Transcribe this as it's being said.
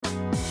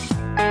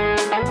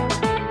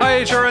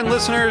HRN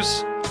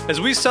listeners.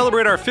 As we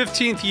celebrate our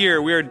 15th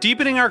year, we are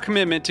deepening our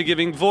commitment to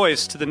giving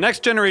voice to the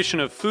next generation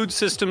of food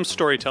systems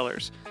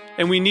storytellers,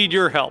 and we need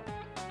your help.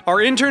 Our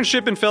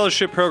internship and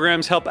fellowship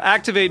programs help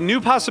activate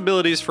new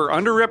possibilities for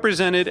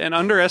underrepresented and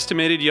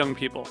underestimated young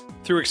people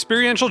through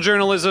experiential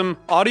journalism,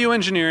 audio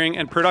engineering,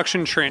 and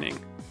production training.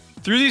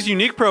 Through these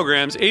unique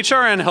programs,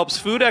 HRN helps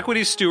food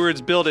equity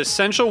stewards build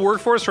essential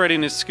workforce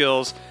readiness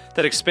skills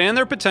that expand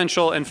their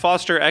potential and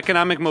foster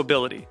economic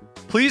mobility.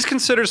 Please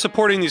consider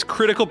supporting these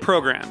critical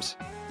programs.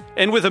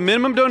 And with a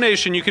minimum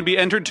donation, you can be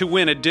entered to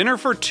win a dinner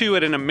for two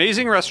at an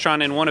amazing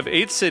restaurant in one of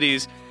 8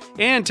 cities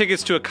and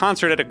tickets to a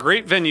concert at a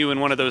great venue in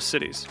one of those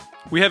cities.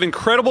 We have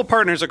incredible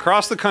partners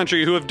across the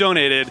country who have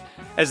donated,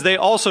 as they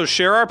also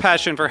share our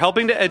passion for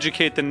helping to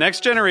educate the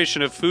next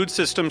generation of food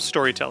systems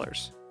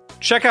storytellers.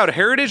 Check out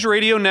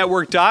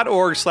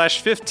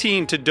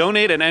heritageradionetwork.org/15 to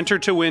donate and enter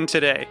to win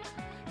today.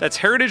 That's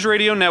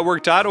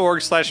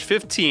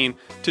heritageradionetwork.org/15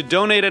 to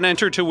donate and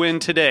enter to win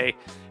today.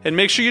 And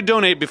make sure you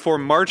donate before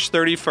March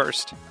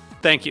 31st.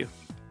 Thank you.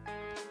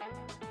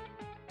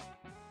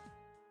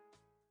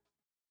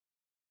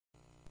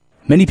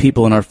 Many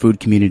people in our food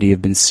community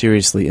have been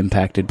seriously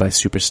impacted by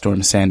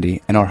Superstorm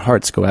Sandy, and our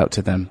hearts go out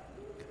to them.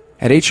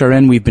 At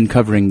HRN, we've been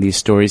covering these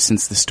stories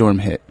since the storm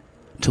hit.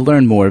 To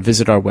learn more,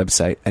 visit our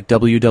website at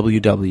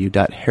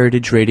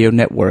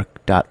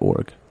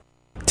www.heritageradionetwork.org.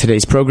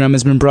 Today's program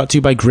has been brought to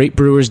you by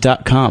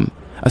GreatBrewers.com,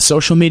 a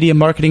social media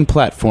marketing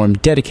platform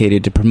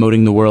dedicated to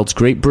promoting the world's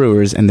great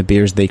brewers and the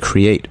beers they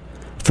create.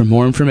 For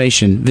more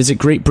information, visit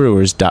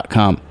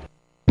GreatBrewers.com.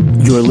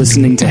 You're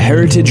listening to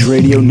Heritage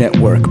Radio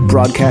Network,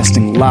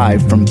 broadcasting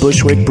live from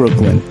Bushwick,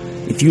 Brooklyn.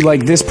 If you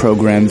like this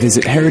program,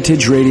 visit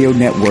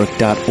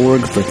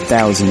heritageradionetwork.org for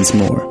thousands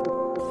more.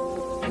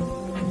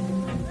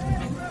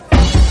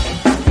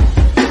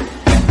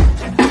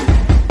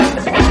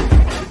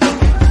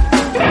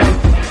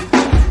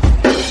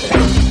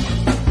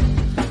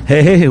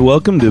 Hey,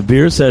 welcome to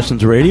Beer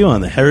Sessions Radio on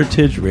the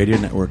Heritage Radio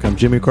Network. I'm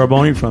Jimmy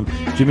Carboni from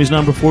Jimmy's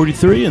Number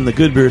 43 and the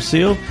Good Beer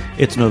Seal.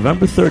 It's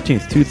November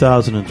 13th,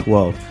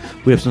 2012.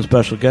 We have some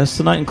special guests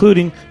tonight,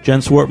 including Jen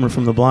Swartman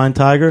from The Blind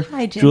Tiger.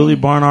 Hi, Jimmy. Julie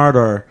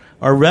Barnard,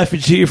 our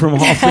refugee from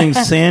all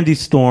things Sandy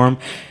Storm.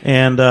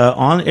 And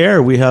on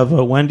air, we have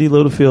Wendy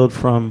Littlefield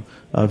from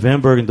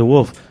Van Bergen de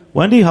Wolf.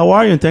 Wendy, how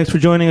are you? And thanks for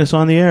joining us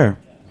on the air.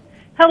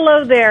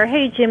 Hello there.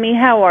 Hey, Jimmy.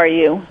 How are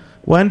you?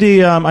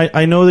 Wendy,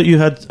 I know that you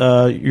had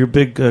your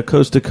big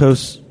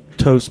coast-to-coast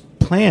toast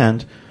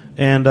planned,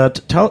 and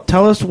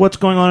tell us what's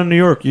going on in New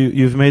York.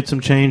 You've made some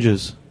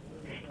changes.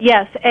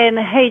 Yes, and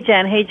hey,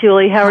 Jen. Hey,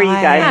 Julie. How are you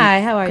guys? Hi,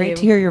 how are you? Great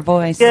to hear your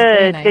voice.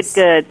 Good, nice.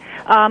 good.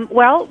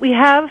 Well, we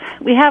have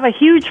a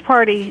huge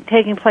party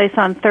taking place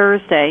on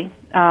Thursday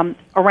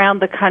around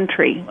the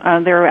country.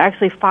 There are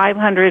actually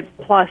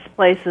 500-plus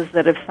places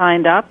that have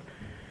signed up.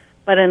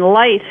 But in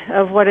light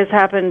of what has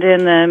happened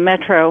in the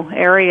metro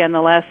area in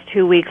the last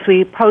 2 weeks,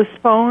 we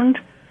postponed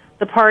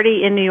the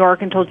party in New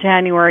York until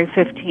January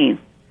 15th.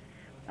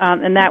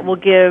 And that will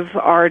give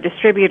our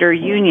distributor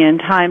union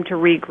time to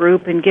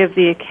regroup and give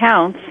the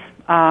accounts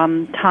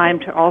time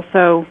to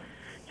also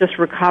just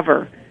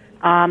recover.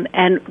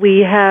 And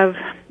we have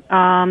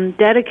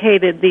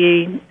dedicated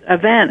the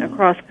event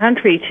across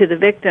country to the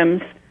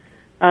victims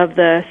of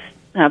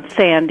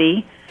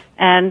Sandy.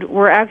 And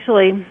we're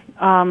actually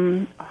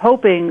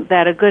hoping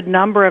that a good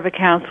number of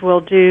accounts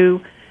will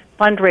do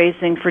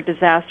fundraising for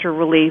disaster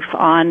relief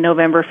on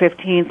November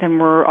 15th,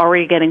 and we're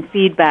already getting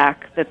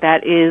feedback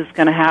that is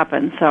going to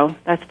happen. So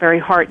that's very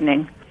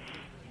heartening.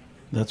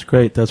 That's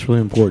great. That's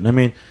really important. I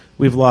mean,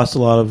 we've lost a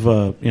lot of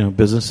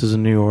businesses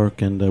in New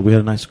York, and we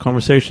had a nice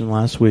conversation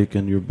last week,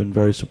 and you've been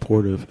very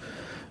supportive.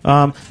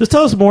 Just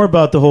tell us more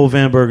about the whole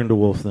Van Bergen de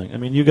Wolf thing. I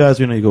mean, you guys,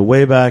 you go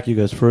way back. You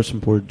guys first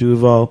imported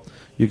Duval.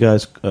 You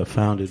guys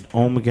founded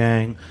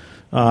Omegang.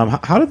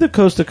 How did the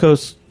Coast to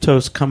Coast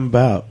Toast come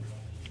about?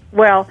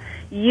 Well,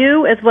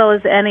 you as well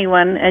as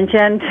anyone, and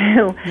Jen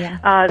too,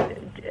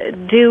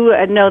 do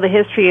know the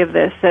history of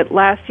this. That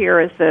last year,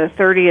 as the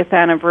 30th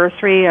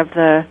anniversary of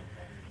the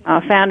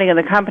founding of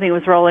the company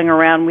was rolling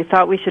around, we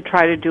thought we should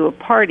try to do a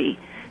party.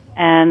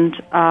 And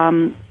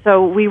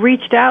so we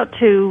reached out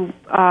to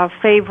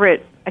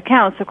favorite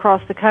accounts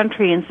across the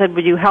country and said,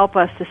 would you help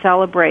us to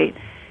celebrate?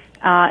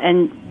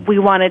 And we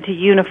wanted to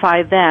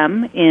unify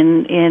them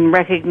in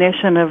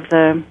recognition of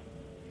the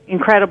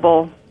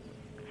incredible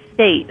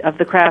state of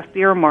the craft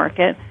beer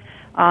market,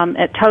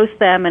 toast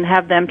them and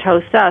have them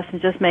toast us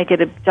and just make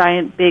it a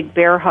giant big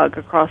bear hug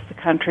across the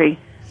country.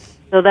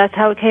 So that's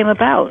how it came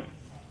about.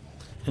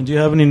 And do you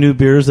have any new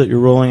beers that you're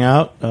rolling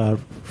out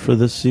for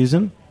this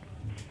season?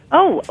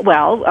 Oh,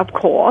 well, of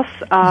course.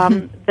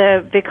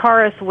 The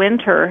Vicaris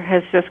Winter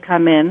has just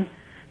come in.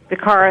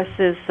 Vicaris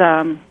is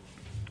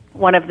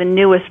one of the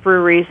newest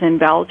breweries in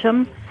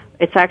Belgium.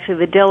 It's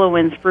actually the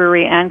Dillewins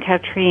brewery.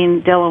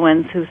 Anne-Catherine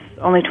Dillewins, who's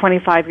only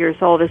 25 years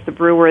old, is the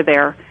brewer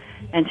there.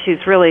 And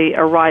she's really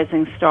a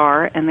rising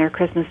star, and their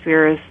Christmas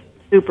beer is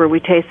super. We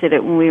tasted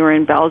it when we were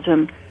in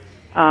Belgium.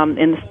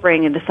 in the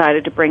spring and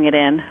decided to bring it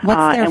in.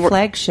 What's their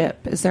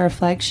flagship? Is there a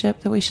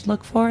flagship that we should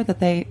look for that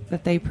they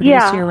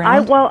produce year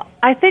round?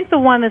 I think the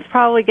one that's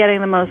probably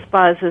getting the most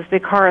buzz is the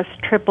Icarus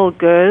Triple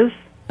Goose.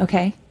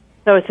 Okay.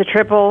 So it's a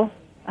triple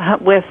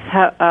with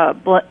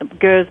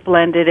goose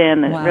blended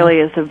in. It really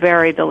is a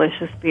very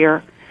delicious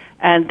beer.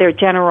 And their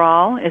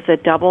General is a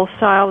double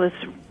style.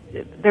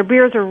 Their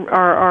beers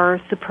are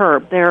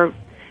superb. They're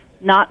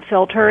not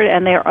filtered,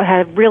 and they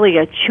have really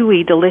a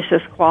chewy,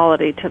 delicious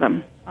quality to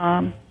them.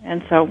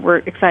 And so we're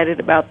excited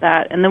about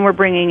that. And then we're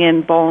bringing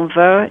in Bon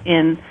Vin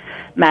in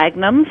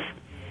magnums.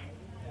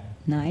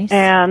 Nice.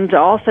 And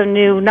also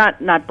new,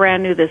 not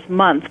brand new this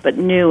month, but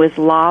new is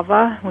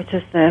Lava, which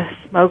is the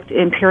smoked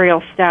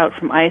imperial stout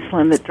from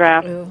Iceland that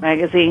Draft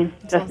magazine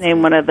just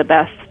named one of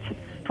the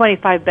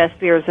 25 best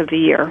beers of the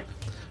year.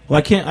 Well,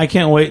 I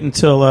can't wait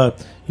until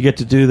you get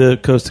to do the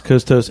Coast to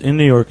Coast Toast in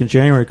New York in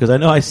January, because I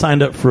know I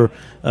signed up for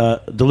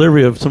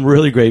delivery of some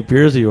really great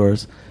beers of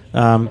yours.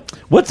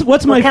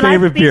 What's my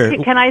favorite beer?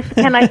 Can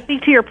I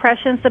speak to your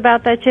prescience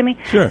about that, Jimmy?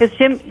 Sure.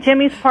 Because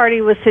Jimmy's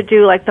party was to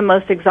do like the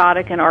most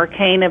exotic and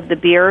arcane of the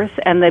beers,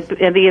 and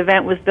the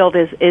event was billed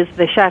as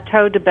the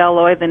Chateau de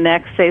Belloy, the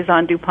next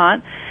Saison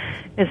Dupont.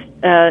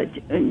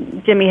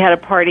 Jimmy had a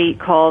party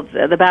called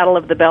the Battle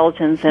of the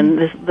Belgians, and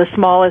the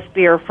smallest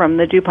beer from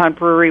the DuPont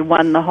brewery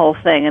won the whole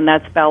thing, and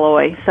that's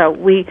Belloy. So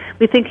we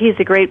think he's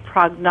a great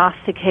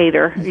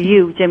prognosticator.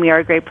 You, Jimmy, are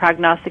a great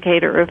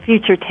prognosticator of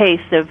future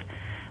tastes of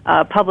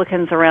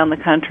publicans around the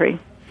country.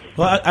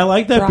 Well, I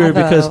like that beer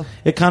because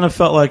it kind of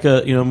felt like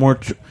a more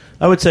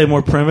I would say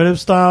more primitive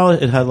style.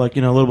 It had like a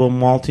little bit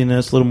of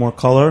maltiness, a little more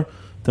color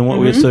than what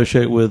we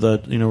associate with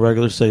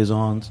regular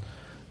saisons.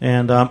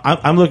 And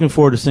I'm looking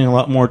forward to seeing a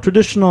lot more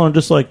traditional and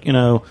just like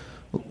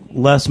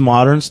less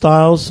modern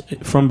styles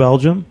from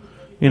Belgium.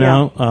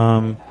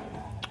 So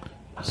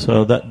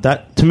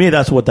that to me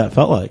that's what that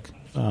felt like.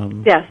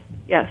 Yes,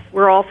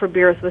 we're all for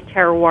beers with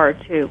terroir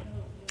too.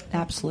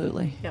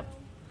 Absolutely. Yep.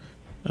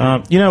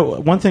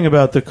 One thing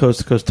about the Coast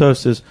to Coast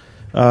Toast is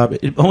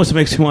it almost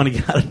makes me want to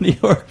get out of New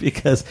York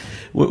because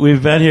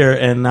we've been here,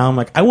 and now I'm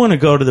like, I want to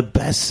go to the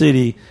best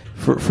city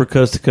for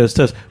Coast to Coast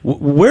Toast.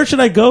 Where should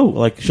I go?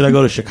 Like, should I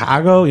go to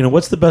Chicago?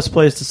 What's the best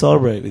place to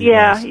celebrate with you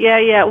guys?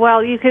 Yeah.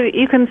 Well, you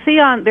can see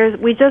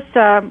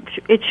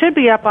it should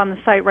be up on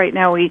the site right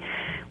now.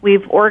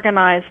 We've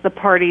organized the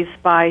parties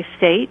by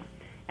state.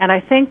 And I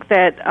think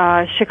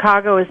that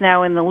Chicago is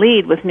now in the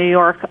lead with New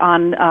York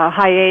on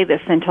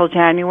hiatus until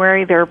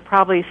January. There are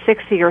probably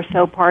 60 or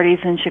so parties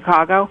in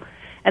Chicago,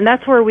 and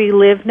that's where we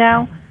live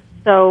now.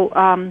 So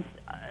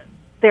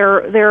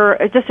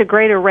there are just a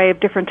great array of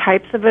different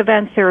types of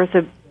events. There is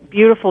a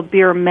beautiful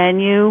beer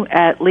menu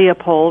at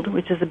Littlefield,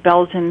 which is a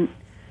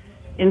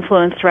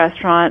Belgian-influenced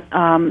restaurant.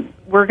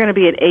 We're going to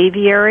be at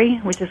Aviary,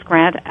 which is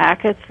Grant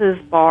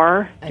Achatz'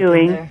 bar. I've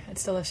been there.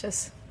 It's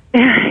delicious.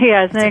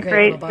 Yeah, isn't it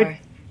great? Little bar.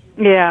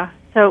 Yeah,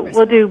 so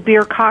we'll do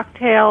beer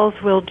cocktails.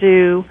 We'll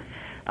do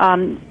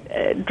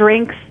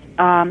drinks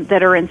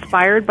that are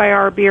inspired by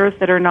our beers,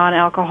 that are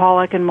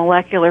non-alcoholic, and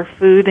molecular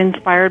food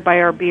inspired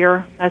by our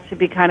beer. That should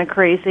be kind of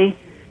crazy.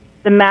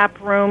 The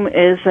Map Room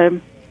is a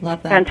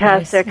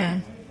fantastic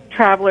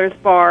traveler's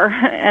bar,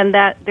 and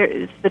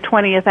it's the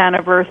 20th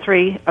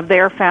anniversary of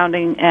their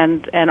founding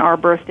and our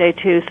birthday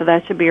too. So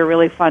that should be a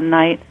really fun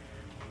night.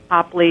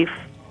 Hop Leaf.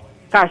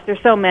 Gosh,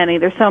 there's so many.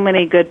 There's so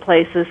many good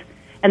places.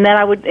 And then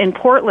in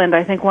Portland,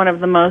 I think one of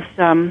the most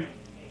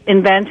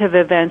inventive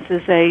events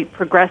is a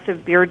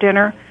progressive beer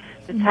dinner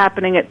that's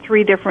happening at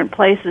 3 different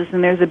places,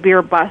 and there's a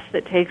beer bus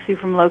that takes you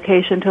from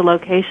location to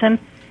location,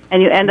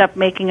 and you end up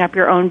making up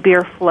your own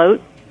beer float.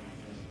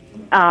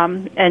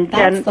 And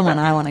that's the one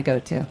I want to go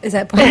to. Is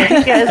that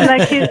Portland? Yeah, isn't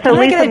that cute? So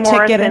Lisa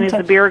Morrison is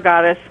the beer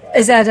goddess.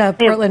 Is that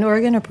Portland,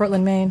 Oregon, or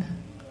Portland, Maine?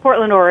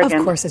 Portland, Oregon.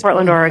 Of course, it's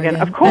Portland, Oregon.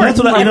 Of course.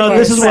 That's what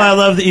this is why I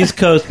love the East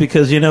Coast,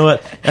 because you know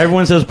what?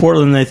 Everyone says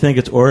Portland and they think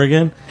it's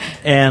Oregon.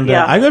 And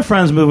I got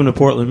friends moving to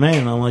Portland, Maine,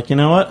 and I'm like, you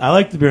know what? I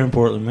like the beer in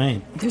Portland,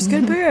 Maine. There's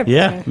good beer.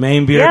 Yeah,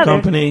 Maine Beer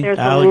Company, there's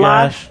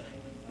Allagash.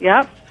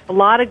 Yep, a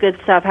lot of good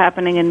stuff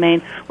happening in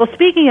Maine. Well,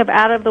 speaking of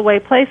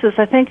out-of-the-way places,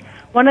 I think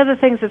one of the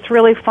things that's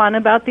really fun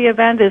about the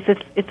event is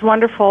it's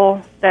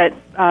wonderful that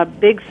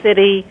big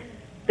city,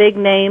 big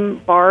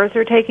name bars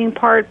are taking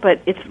part, but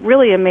it's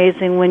really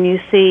amazing when you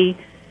see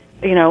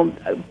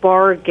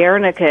Bar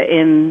Guernica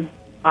in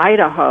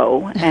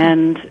Idaho,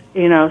 and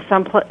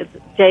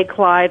J.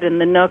 Clyde and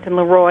the Nook and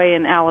Leroy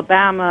in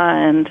Alabama,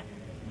 and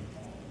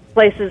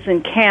places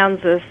in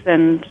Kansas,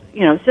 and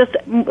just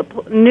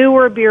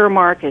newer beer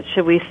markets,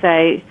 should we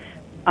say.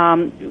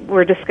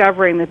 We're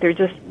discovering that they're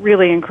just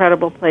really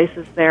incredible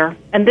places there.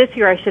 And this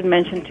year, I should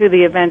mention too,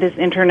 the event is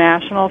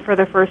international for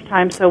the first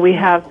time. So we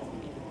have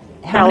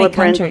how many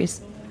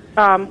countries?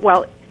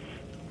 Well,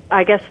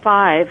 I guess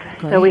 5.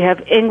 Great. So we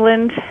have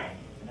England.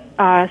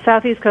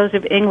 Southeast coast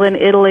of England,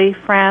 Italy,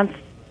 France,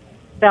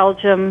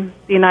 Belgium,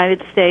 the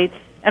United States,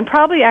 and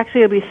probably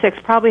actually it'll be 6.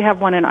 Probably have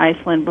one in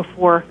Iceland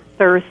before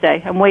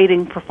Thursday. I'm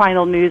waiting for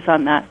final news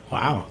on that.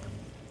 Wow.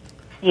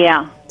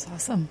 Yeah. That's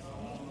awesome.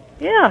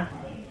 Yeah.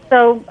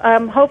 So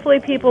hopefully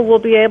people will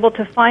be able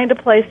to find a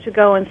place to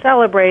go and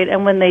celebrate,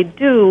 and when they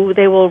do,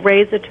 they will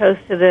raise a toast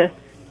to the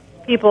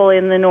people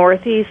in the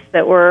Northeast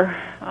that were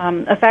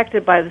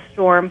affected by the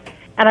storm.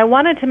 And I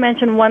wanted to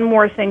mention one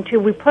more thing, too.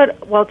 We put,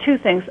 two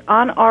things.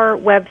 On our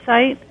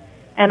website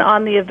and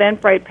on the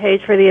Eventbrite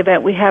page for the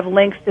event, we have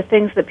links to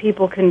things that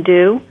people can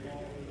do,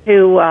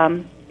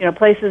 to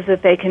places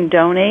that they can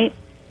donate.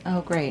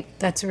 Oh, great.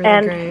 That's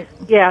really great.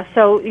 Yeah,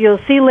 so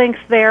you'll see links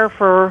there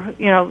for,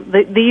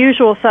 the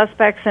usual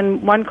suspects,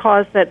 and one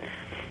cause that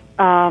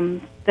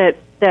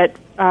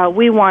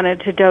we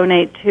wanted to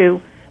donate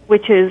to,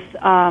 which is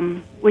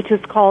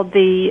called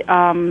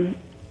the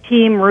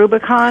Team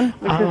Rubicon.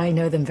 I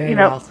know them very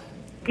well.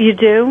 You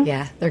do?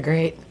 Yeah, they're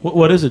great.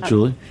 What is it,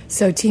 Julie?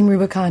 So Team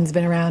Rubicon's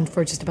been around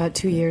for just about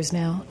 2 years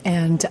now,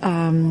 and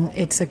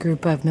it's a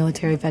group of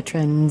military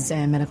veterans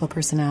and medical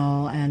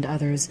personnel and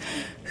others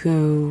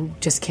who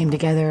just came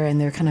together,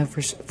 and they're kind of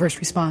first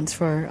response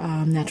for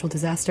natural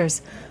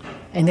disasters.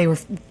 And they were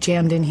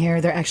jammed in here.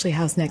 They're actually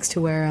housed next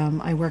to where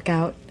I work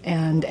out,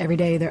 and every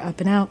day they're up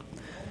and out.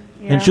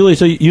 Yeah. And Julie,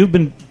 so you've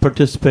been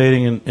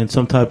participating in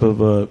some type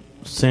of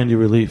Sandy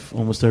relief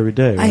almost every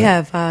day, right? I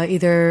have,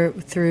 either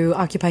through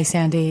Occupy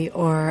Sandy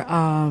or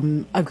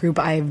a group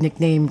I've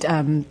nicknamed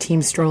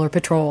Team Stroller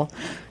Patrol.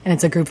 And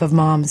it's a group of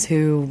moms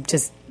who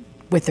just,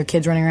 with their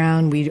kids running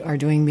around, we are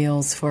doing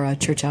meals for a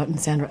church out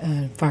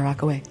in Far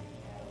Rockaway.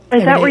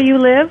 Is that where you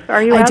live?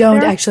 Are you I out don't,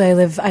 there? actually. I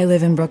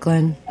live in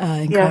Brooklyn,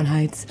 in Crown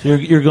Heights. So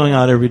you're going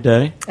out every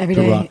day? Every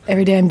to day. rock?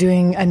 Every day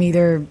I'm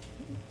either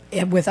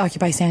with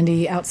Occupy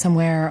Sandy out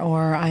somewhere,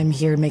 or I'm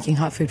here making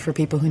hot food for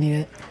people who need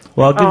it.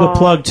 Well, I'll give a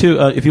plug, too.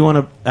 If you want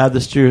to add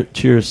this to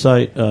your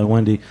site,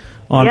 Wendy,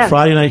 on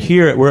Friday night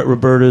here, we're at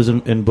Roberta's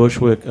in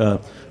Bushwick.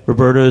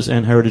 Roberta's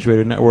and Heritage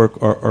Radio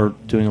Network are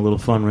doing a little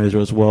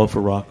fundraiser as well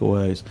for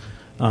Rockaways.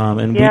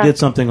 And we did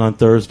something on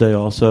Thursday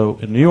also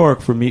in New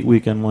York for Meat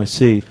Week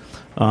NYC.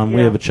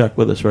 We have a check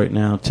with us right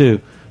now, too.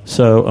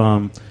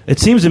 So it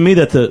seems to me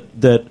that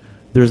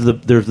there's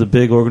the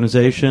big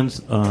organizations,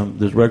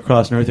 there's Red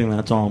Cross and everything,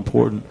 that's all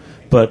important.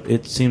 But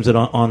it seems that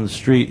on the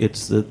street,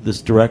 it's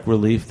this direct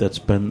relief that's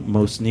been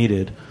most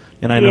needed.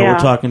 And I know we're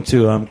talking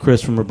to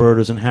Chris from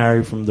Roberta's and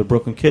Harry from the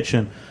Brooklyn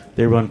Kitchen.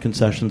 They run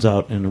concessions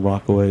out in the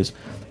Rockaways.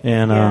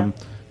 And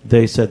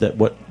they said that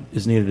what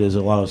is needed is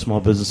a lot of small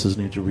businesses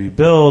need to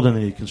rebuild, and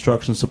they need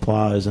construction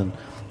supplies. And,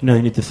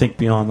 you need to think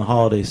beyond the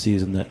holiday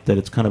season, that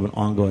it's kind of an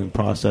ongoing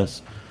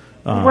process.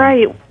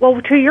 Right.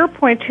 Well, to your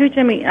point, too,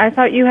 Jimmy, I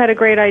thought you had a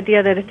great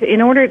idea that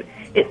in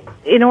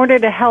order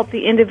to help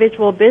the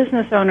individual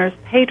business owners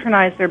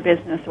patronize their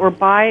business or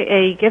buy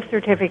a gift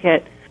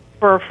certificate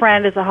for a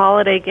friend as a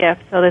holiday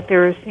gift, so that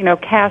there's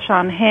cash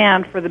on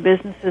hand for the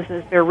businesses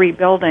as they're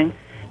rebuilding.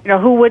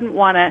 Who wouldn't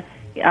want to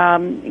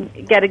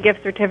get a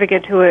gift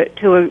certificate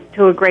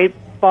to a great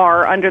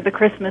bar under the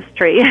Christmas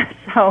tree?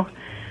 So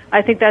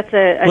I think that's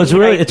it's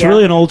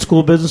really an old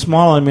school business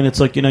model. I mean,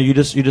 it's like you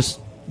just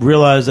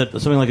realize that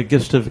something like a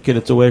gift certificate,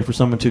 it's a way for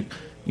someone to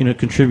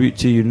contribute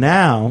to you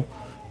now,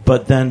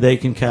 but then they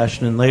can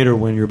cash it in later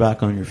when you're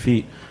back on your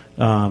feet.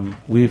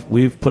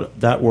 We've put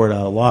that word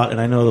out a lot,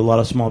 and I know that a lot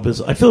of small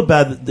business. I feel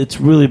bad that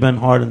it's really been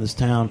hard in this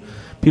town.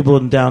 People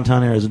in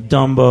downtown areas,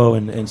 Dumbo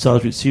and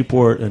South Street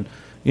Seaport, and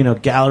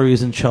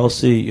galleries in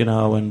Chelsea,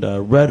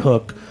 and Red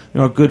Hook.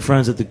 Our good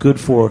friends at the Good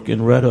Fork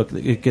in Red Hook,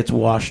 it gets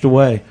washed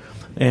away,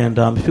 and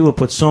people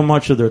put so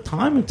much of their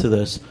time into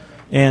this.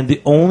 And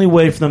the only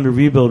way for them to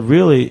rebuild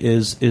really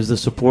is the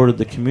support of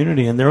the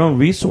community and their own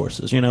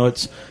resources.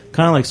 It's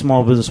kind of like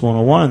Small Business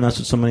 101, and that's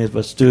what so many of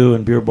us do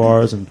in beer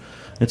bars and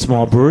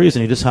small breweries,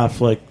 and you just have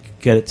to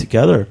get it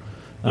together.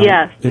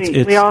 Yes,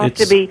 we all have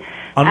to be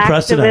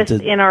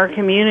unprecedented activists in our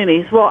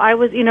communities. Well, I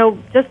was,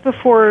 just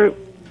before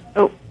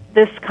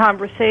this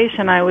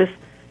conversation, I was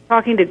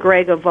talking to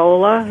Greg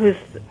Avola, who's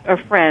a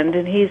friend,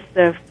 and he's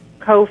the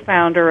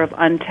co-founder of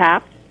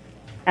Untapped.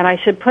 And I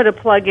should put a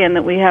plug in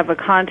that we have a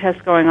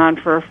contest going on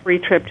for a free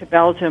trip to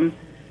Belgium.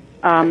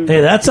 Hey,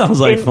 that sounds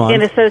like fun.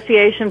 In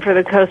association with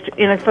the Coast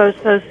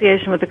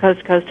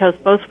to Coast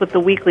Host, both with the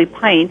Weekly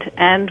Pint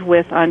and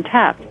with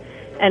Untapped.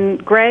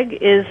 And Greg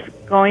is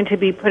going to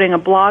be putting a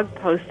blog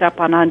post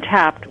up on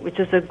Untapped, which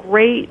is a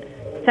great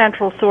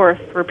central source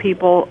for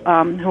people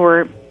who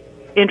are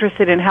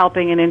interested in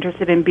helping and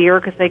interested in beer,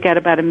 because they get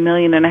about 1.5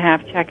 million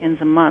check-ins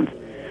a month.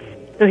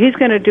 So he's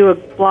going to do a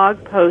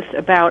blog post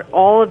about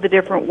all of the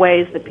different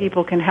ways that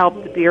people can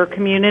help the beer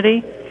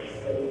community.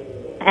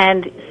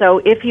 And so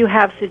if you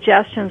have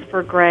suggestions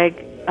for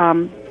Greg,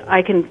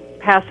 I can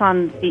pass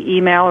on the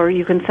email, or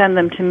you can send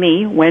them to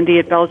me, Wendy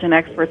at Belgian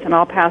Experts, and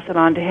I'll pass it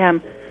on to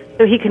him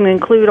so he can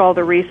include all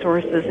the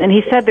resources. And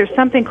he said there's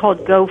something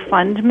called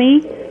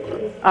GoFundMe,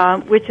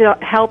 which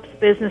helps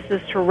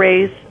businesses to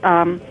raise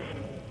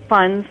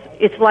funds.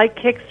 It's like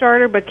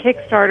Kickstarter, but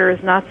Kickstarter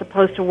is not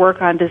supposed to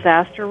work on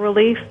disaster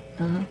relief.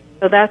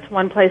 So that's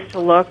one place to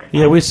look.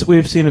 Yeah, we've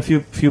seen a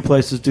few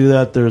places do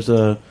that. There's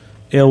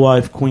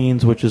Alewife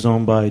Queens, which is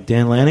owned by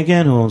Dan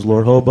Lanigan, who owns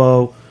Lord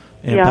Hobo,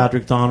 and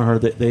Patrick Donaher.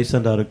 They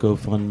send out a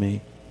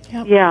GoFundMe.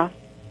 Yep. Yeah.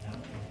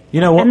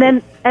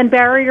 And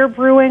Barrier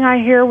Brewing,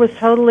 I hear, was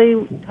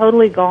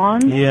totally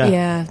gone.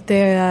 Yeah.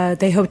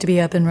 They hope to be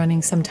up and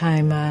running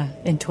sometime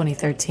in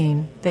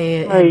 2013.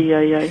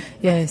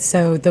 Yeah.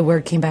 So the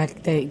word came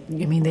back. They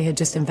had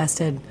just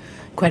invested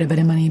quite a bit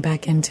of money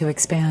back in to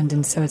expand,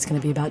 and so it's going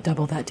to be about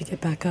double that to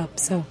get back up.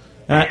 So.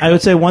 I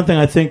would say one thing.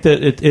 I think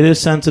that it is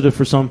sensitive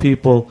for some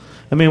people.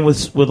 I mean,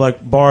 with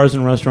like bars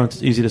and restaurants,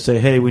 it's easy to say,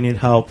 "Hey, we need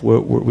help.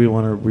 We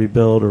want to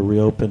rebuild or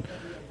reopen."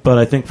 But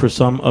I think for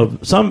some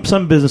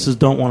businesses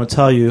don't want to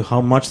tell you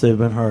how much they've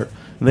been hurt,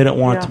 and they don't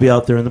want it to be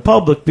out there in the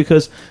public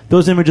because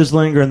those images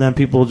linger, and then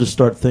people just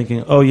start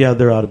thinking, "Oh yeah,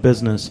 they're out of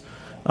business."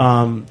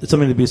 It's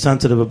something to be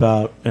sensitive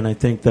about, and I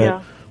think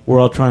that we're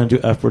all trying to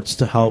do efforts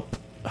to help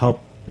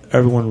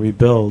everyone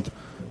rebuild.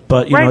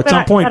 But at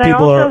some point,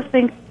 people are.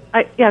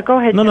 Go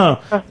ahead. No.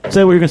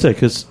 Say what you're going to say,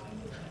 because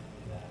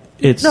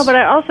it's... No, but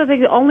I also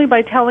think only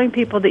by telling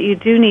people that you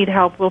do need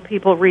help will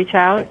people reach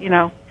out,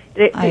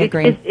 I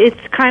agree. It's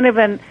kind of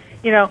an,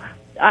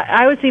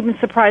 I was even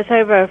surprised. I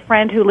have a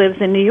friend who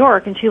lives in New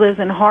York, and she lives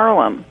in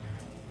Harlem.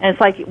 And it's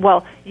like,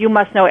 well, you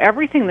must know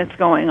everything that's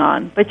going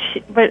on. But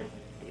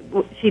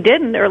she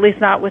didn't, or at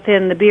least not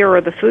within the beer or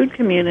the food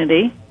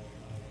community.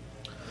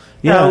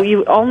 Yeah. So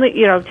you only,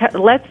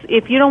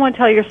 if you don't want to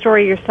tell your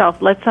story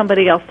yourself, let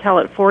somebody else tell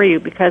it for you,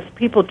 because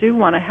people do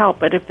want to help,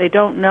 but if they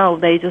don't know,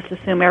 they just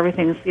assume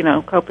everything's,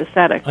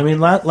 copacetic. I mean,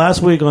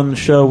 last week on the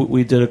show,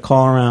 we did a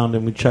call around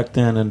and we checked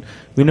in, and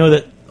we know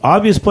that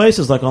obvious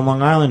places like on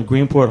Long Island,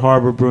 Greenport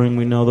Harbor Brewing,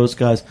 we know those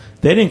guys,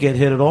 they didn't get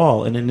hit at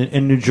all. And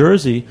in New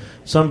Jersey,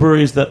 some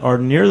breweries that are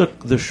near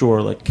the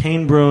shore, like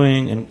Kane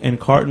Brewing and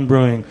Carton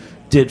Brewing,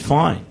 did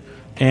fine.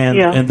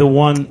 And the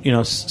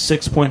one,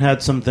 6 Point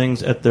had some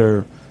things at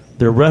their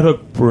Red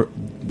Hook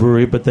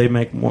brewery, but they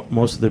make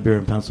most of their beer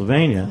in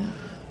Pennsylvania.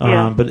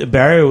 But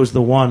Barrier was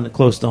the one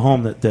close to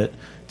home that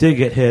did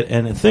get hit.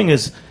 And the thing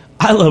is,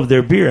 I love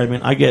their beer. I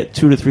mean, I get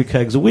 2 to 3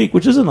 kegs a week,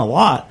 which isn't a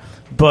lot,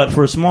 but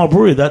for a small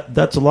brewery,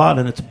 that's a lot,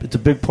 and it's a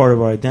big part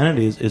of our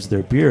identity is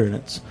their beer, and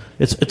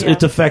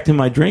it's affecting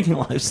my drinking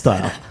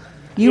lifestyle.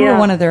 You were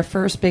one of their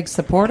first big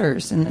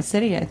supporters in the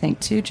city, I think,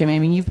 too, Jimmy. I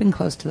mean, you've been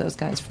close to those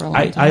guys for a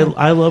long time.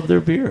 I love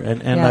their beer,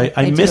 and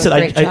I miss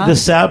it. The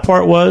sad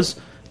part was,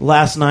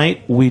 last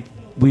night, we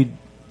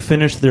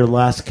finished their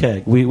last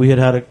keg. We had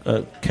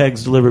a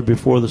kegs delivered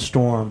before the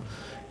storm,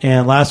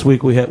 and last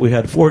week we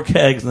had 4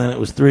 kegs, and then it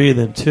was 3,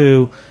 then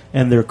 2,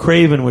 and their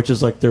Craven, which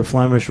is like their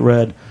Flemish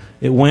red,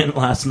 it went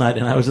last night,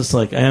 and I was just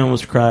like, I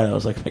almost cried. I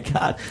was like, my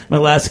God, my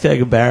last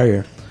keg of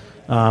Barrier.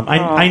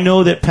 I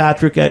know that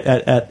Patrick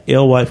at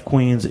Alewife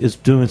Queens is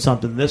doing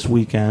something this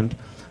weekend.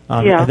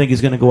 I think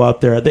he's going to go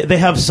out there. They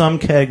have some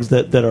kegs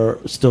that are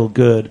still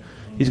good.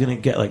 He's going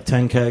to get like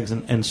 10 kegs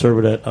and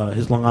serve it at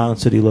his Long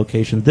Island City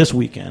location this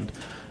weekend.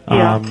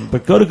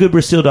 But go to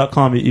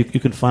goodbrewsteel.com. You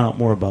can find out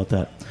more about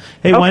that.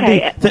 Hey, Wendy,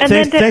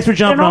 thanks for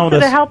jumping on with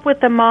us. And also to help with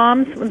the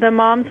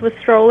moms with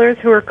strollers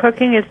who are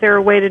cooking, is there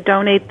a way to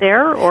donate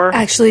there? Or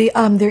actually,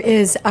 there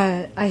is.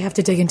 I have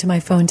to dig into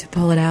my phone to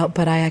pull it out,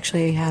 but I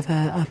actually have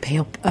a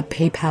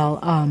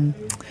PayPal.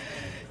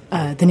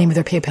 The name of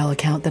their PayPal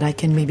account that I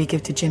can maybe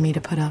give to Jimmy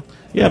to put up.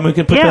 Yeah, we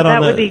can put that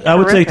on. I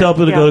would say tell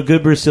people to go to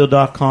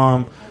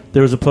goodbrewsteel.com.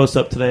 There was a post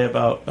up today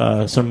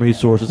about some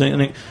resources. I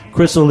think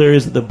Chris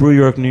O'Leary's the Brew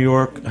York, New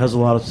York, has a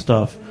lot of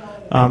stuff.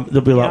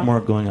 There'll be a lot more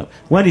going up.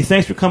 Wendy,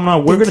 thanks for coming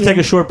on. We're going to take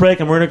a short break,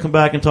 and we're going to come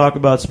back and talk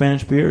about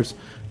Spanish beers.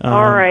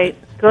 All right.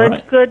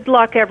 Good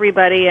luck,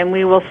 everybody, and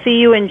we will see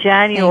you in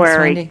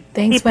January.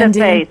 Thanks, Wendy.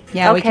 Keep the faith.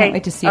 Yeah, we can't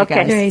wait to see you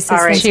guys. All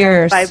right.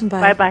 Cheers.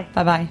 Bye-bye.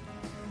 Bye-bye.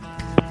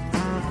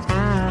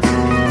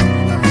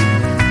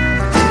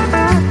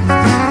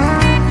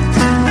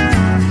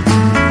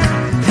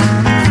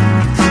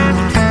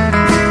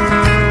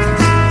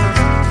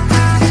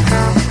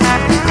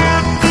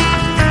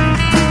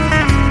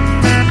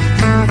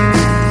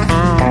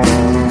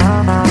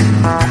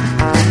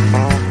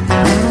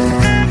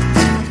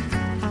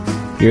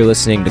 You're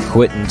listening to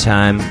Quittin'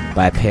 Time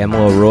by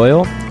Pamela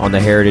Royal on the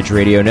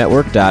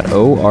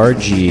heritageradionetwork.org.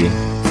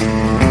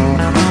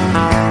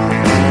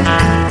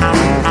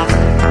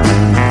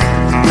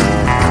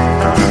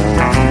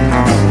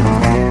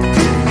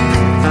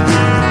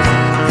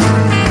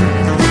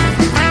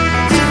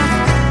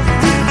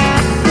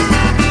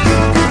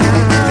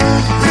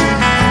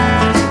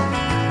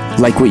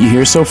 Like what you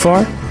hear so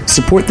far?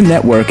 Support the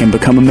network and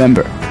become a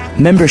member.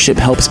 Membership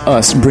helps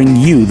us bring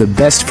you the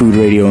best food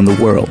radio in the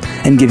world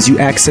and gives you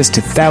access to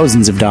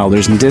thousands of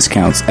dollars in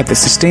discounts at the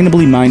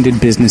sustainably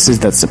minded businesses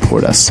that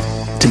support us.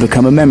 To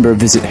become a member,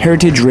 visit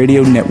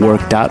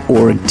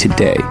heritageradionetwork.org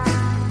today.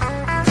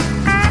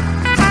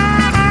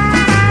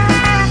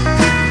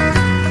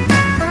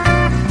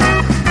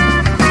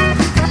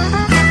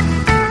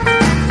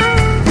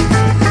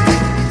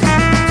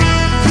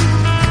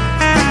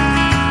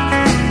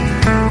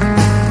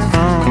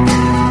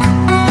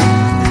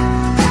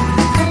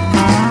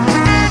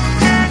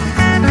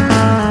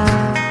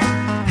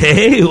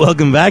 Hey,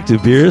 welcome back to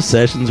Beer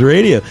Sessions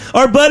Radio.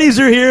 Our buddies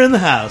are here in the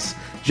house.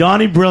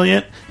 Johnny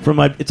Brilliant from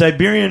it's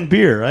Iberian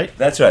Beer, right?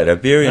 That's right,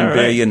 Iberian All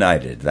Beer right.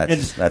 United.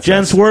 That's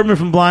Jen us. Swartman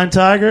from Blind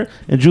Tiger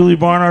and Julie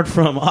Barnard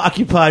from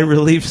Occupy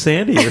Relief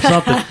Sandy or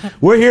something.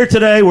 We're here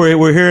today.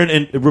 We're here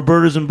in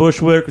Roberta's in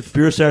Bushwick with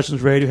Beer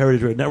Sessions Radio,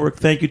 Heritage Radio Network.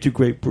 Thank you to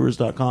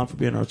GreatBrewers.com for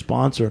being our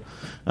sponsor.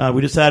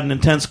 We just had an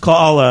intense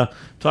call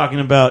talking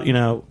about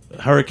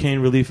hurricane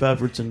relief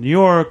efforts in New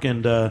York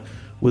and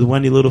with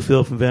Wendy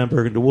Littlefield from Van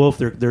Bergen to Wolf.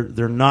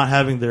 They're not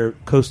having their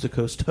coast to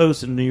coast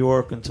toast in New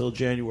York until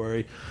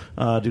January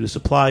due to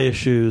supply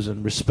issues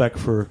and respect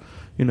for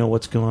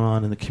what's going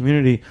on in the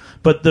community.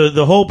 But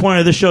the whole point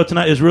of this show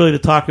tonight is really to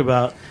talk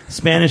about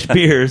Spanish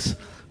beers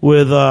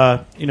with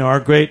our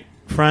great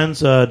friends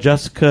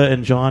Jessica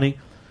and Johnny.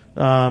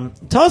 Tell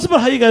us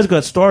about how you guys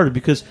got started,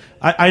 because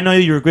I know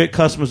you were great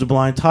customers of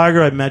Blind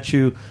Tiger. I met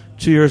you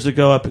 2 years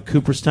ago up at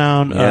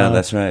Cooperstown. Yeah,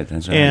 that's right.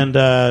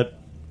 And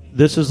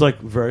this is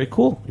very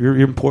cool. You're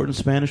importing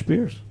Spanish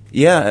beers.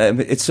 Yeah,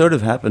 it sort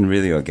of happened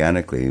really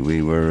organically.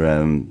 We were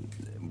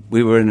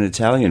in an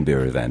Italian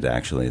beer event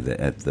actually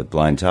at the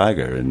Blind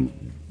Tiger,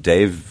 and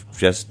Dave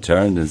just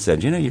turned and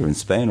said, "You're in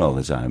Spain all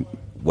the time.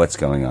 What's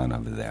going on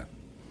over there?"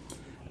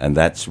 And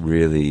that's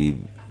really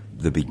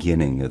the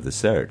beginning of the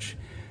search,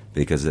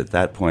 because at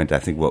that point, I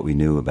think what we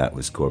knew about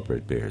was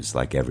corporate beers,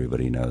 like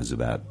everybody knows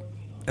about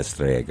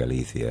Estrella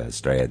Galicia,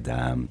 Estrella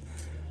Damm,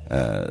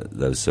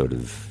 those sort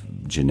of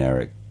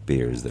generic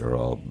beers that are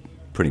all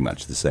pretty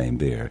much the same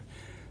beer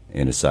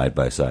in a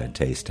side-by-side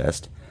taste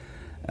test.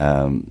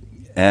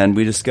 And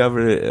we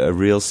discovered a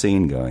real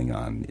scene going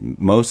on,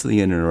 mostly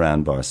in and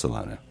around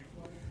Barcelona.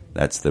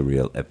 That's the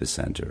real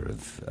epicenter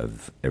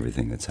of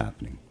everything that's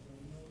happening.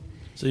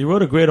 So you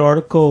wrote a great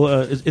article.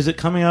 Is it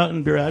coming out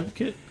in Beer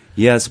Advocate?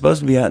 Yeah, it's supposed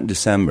to be out in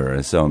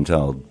December, so I'm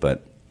told,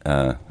 but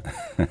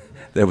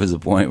there was a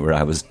point where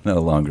I was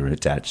no longer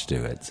attached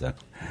to it. So,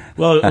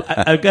 well,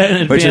 I've got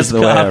an advanced which is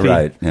the copy. way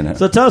I write.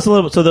 So tell us a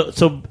little bit.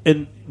 So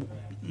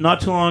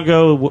not too long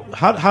ago,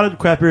 how did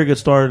craft beer get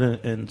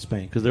started in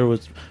Spain? Because there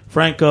was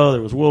Franco,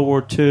 there was World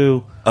War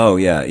II. Oh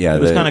yeah.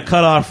 It was kind of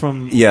cut off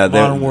from the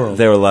modern world.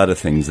 There were a lot of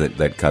things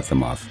that cut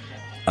them off.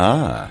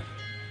 My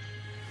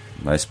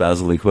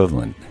spousal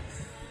equivalent.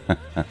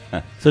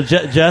 So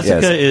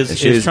Jessica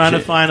is trying to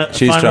find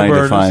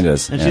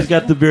us, and she's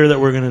got the beer that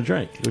we're going to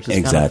drink, which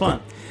is kind of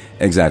fun.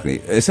 Exactly.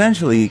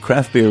 Essentially,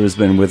 craft beer has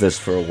been with us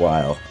for a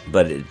while,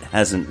 but it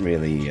hasn't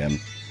really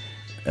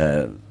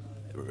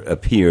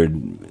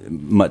appeared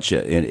much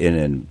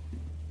in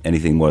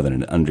anything more than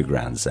an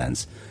underground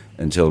sense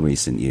until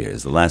recent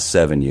years. The last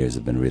 7 years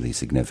have been really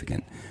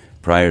significant.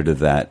 Prior to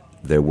that,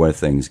 there were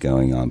things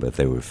going on, but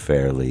they were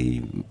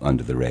fairly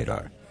under the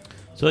radar.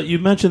 So you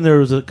mentioned there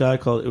was a guy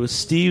called, it was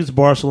Steve's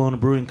Barcelona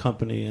Brewing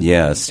Company.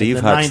 Steve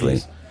in the Huxley.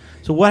 90s.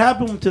 So what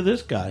happened to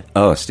this guy?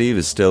 Oh, Steve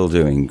is still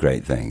doing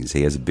great things.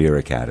 He has a beer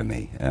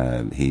academy.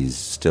 He's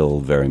still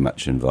very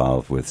much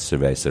involved with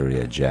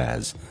Cerveceria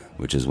Jazz,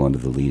 which is one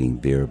of the leading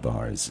beer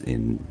bars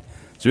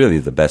it's really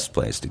the best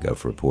place to go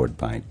for a poured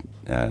pint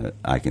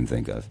I can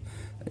think of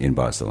in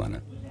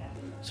Barcelona.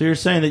 So you're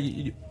saying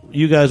that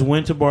you guys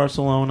went to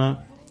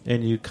Barcelona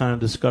and you kind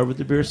of discovered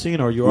the beer scene,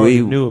 or you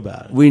already knew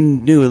about it? We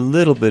knew a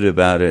little bit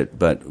about it,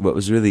 but what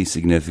was really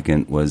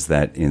significant was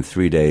that in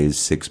 3 days,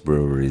 6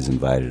 breweries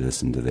invited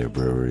us into their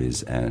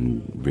breweries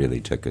and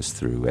really took us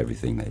through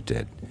everything they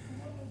did.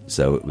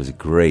 So it was a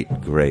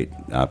great, great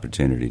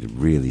opportunity to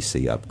really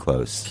see up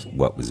close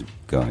what was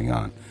going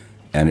on.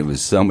 And it was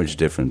so much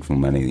different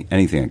from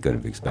anything I could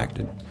have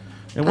expected.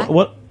 And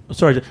what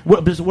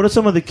are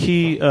some of the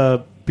key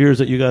beers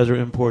that you guys are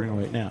importing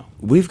right now?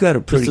 We've got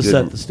a pretty just to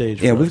set the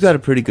stage. Yeah, we've got a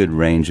pretty good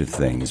range of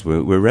things.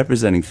 We're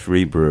representing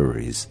 3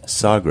 breweries.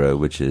 Sagra,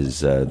 which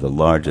is the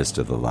largest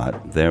of the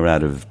lot, they're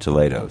out of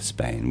Toledo,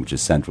 Spain, which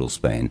is central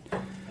Spain,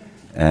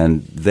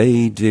 and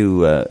they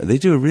do a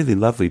really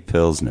lovely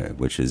Pilsner,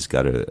 which has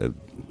got a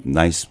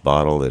nice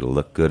bottle. It'll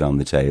look good on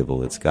the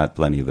table. It's got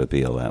plenty of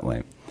appeal that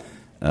way,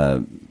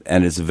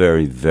 and it's a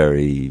very,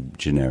 very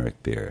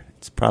generic beer.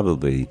 It's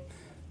probably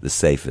the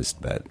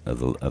safest bet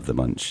of the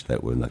bunch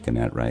that we're looking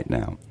at right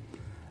now.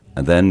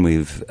 And then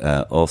we've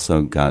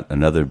also got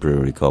another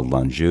brewery called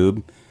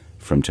L'Anjou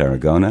from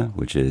Tarragona,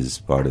 which is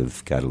part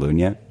of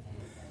Catalonia.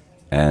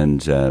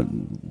 And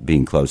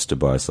being close to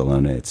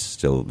Barcelona, it's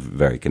still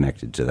very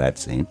connected to that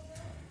scene.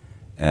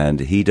 And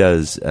he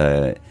has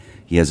a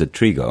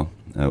Trigo,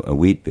 a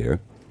wheat beer.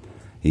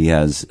 He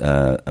has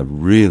a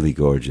really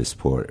gorgeous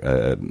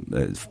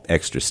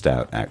extra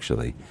stout,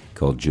 actually,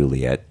 called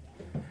Juliet.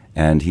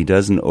 And he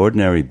does an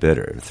ordinary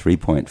bitter,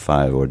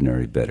 3.5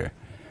 ordinary bitter.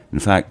 In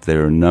fact,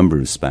 there are a number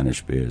of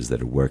Spanish beers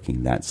that are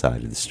working that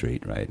side of the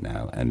street right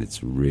now, and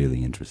it's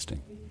really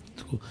interesting.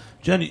 Cool.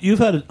 Jenny, you've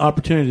had an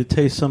opportunity to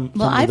taste some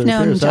Well, of I've their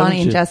known beers,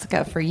 Johnny and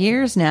Jessica for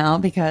years now,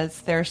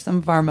 because they're some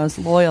of our most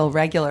loyal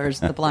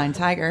regulars at the Blind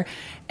Tiger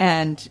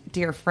and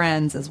dear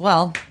friends as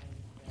well.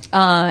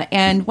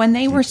 And when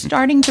they were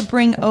starting to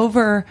bring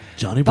over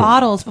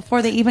bottles,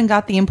 before they even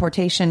got the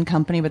importation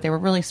company, but they were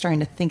really starting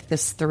to think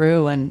this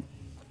through and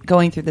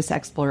going through this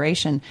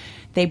exploration,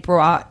 they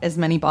brought as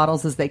many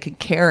bottles as they could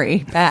carry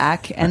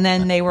back, and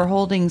then they were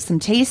holding some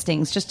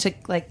tastings just to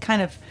like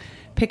kind of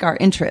pick our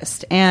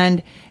interest.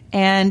 And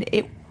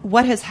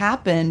what has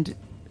happened,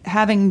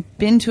 having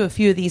been to a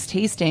few of these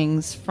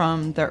tastings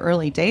from the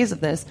early days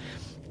of this,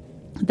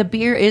 the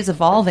beer is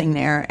evolving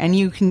there, and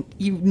you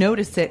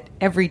notice it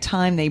every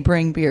time they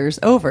bring beers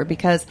over,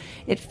 because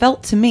it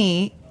felt to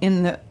me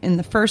in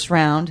the first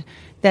round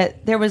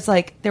that there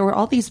were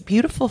all these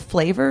beautiful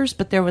flavors,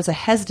 but there was a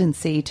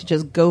hesitancy to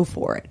just go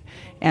for it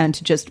and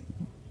to just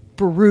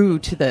brew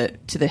to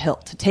the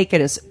hilt, to take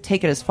it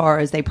as far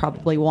as they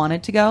probably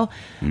wanted to go.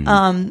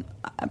 Mm-hmm.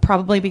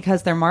 Probably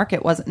because their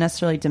market wasn't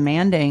necessarily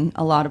demanding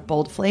a lot of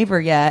bold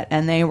flavor yet,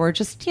 and they were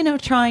just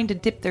trying to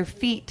dip their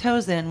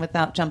toes in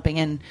without jumping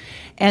in.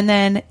 And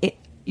then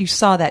you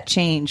saw that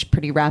change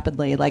pretty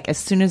rapidly. Like as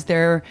soon as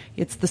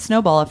it's the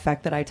snowball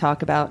effect that I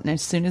talk about, and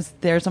as soon as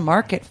there's a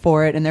market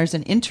for it and there's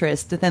an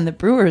interest, then the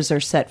brewers are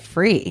set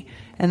free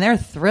and they're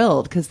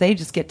thrilled because they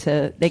get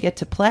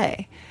to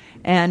play.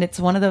 And it's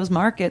one of those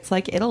markets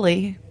like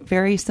Italy,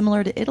 very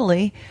similar to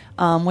Italy,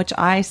 which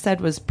I said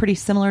was pretty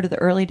similar to the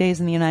early days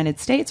in the United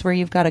States, where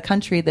you've got a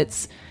country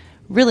that's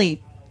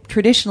really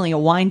traditionally a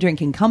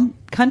wine-drinking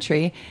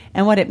country.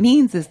 And what it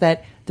means is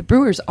that the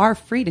brewers are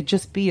free to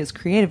just be as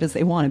creative as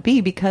they want to be,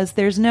 because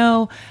there's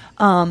no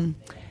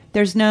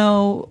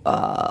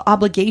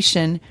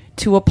obligation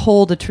to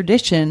uphold a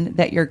tradition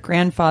that your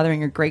grandfather and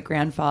your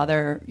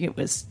great-grandfather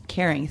was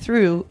carrying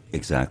through.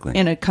 Exactly.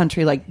 In a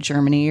country like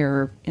Germany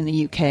or in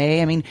the UK.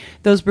 I mean,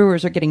 those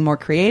brewers are getting more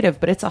creative,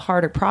 but it's a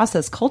harder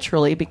process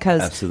culturally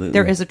because Absolutely.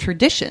 There is a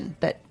tradition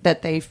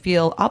that they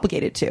feel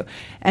obligated to.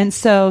 And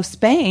so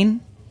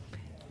Spain,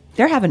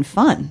 they're having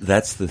fun.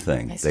 That's the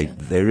thing.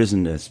 There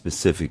isn't a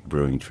specific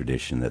brewing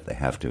tradition that they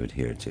have to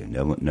adhere to.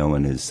 No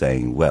one is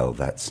saying, well,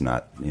 that's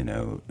not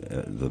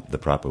the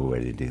proper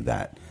way to do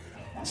that.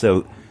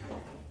 So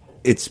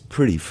it's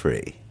pretty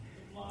free.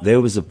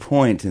 There was a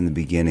point in the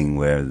beginning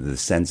where the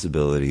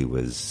sensibility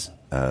was,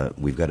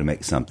 we've got to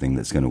make something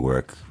that's going to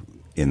work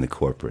in the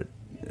corporate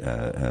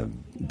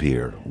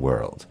beer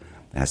world.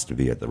 It has to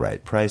be at the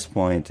right price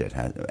point.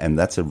 And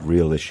that's a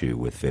real issue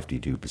with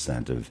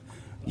 52% of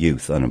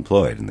youth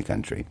unemployed in the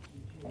country.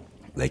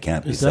 They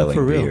can't be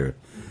selling beer.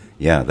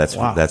 Yeah, that's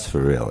for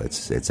real.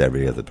 It's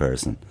every other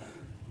person,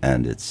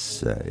 and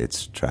it's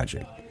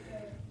tragic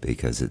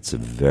because it's a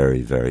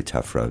very, very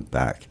tough road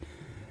back.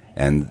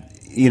 And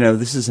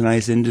this is a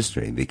nice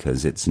industry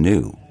because it's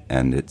new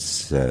and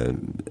it's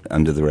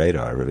under the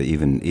radar,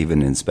 even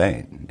in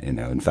Spain.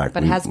 In fact,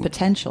 but it has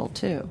potential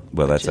too.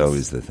 Well, that's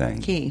always the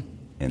thing. Key.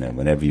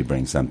 Whenever you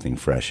bring something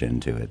fresh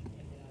into it,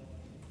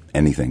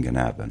 anything can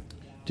happen.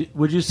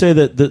 Would you say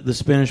that the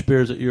Spanish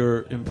beers that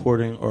you're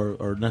importing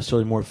are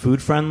necessarily more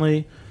food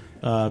friendly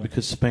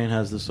because Spain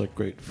has this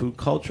great food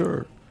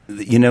culture?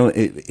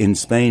 In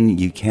Spain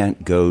you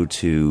can't go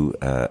to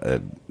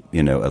a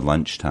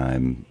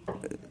lunchtime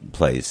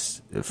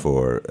place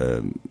for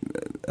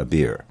a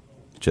beer,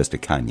 just a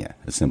caña,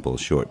 a simple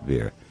short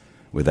beer,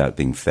 without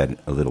being fed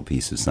a little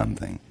piece of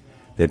something.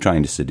 They're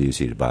trying to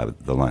seduce you to buy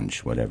the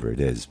lunch, whatever it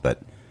is,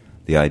 but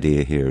the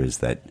idea here is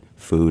that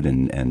food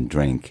and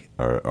drink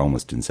are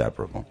almost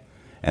inseparable.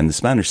 And the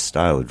Spanish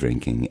style of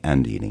drinking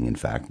and eating, in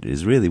fact,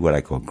 is really what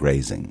I call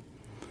grazing.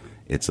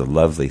 It's a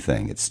lovely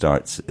thing. It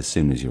starts as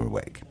soon as you're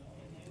awake.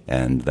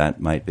 And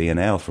that might be an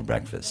ale for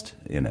breakfast,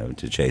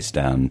 to chase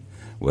down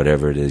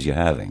whatever it is you're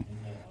having.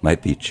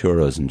 Might be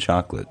churros and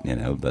chocolate,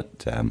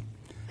 but...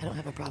 I don't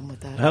have a problem with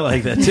that. I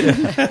like that, too.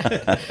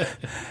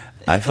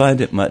 I find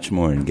it much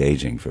more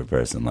engaging for a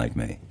person like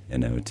me,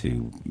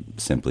 to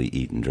simply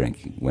eat and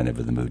drink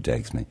whenever the mood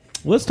takes me.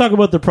 Let's talk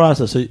about the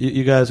process. So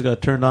you guys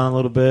got turned on a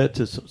little bit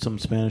to some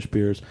Spanish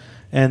beers.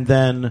 And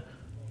then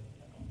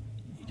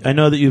I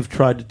know that you've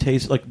tried to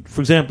taste,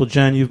 for example,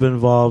 Jen, you've been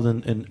involved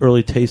in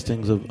early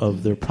tastings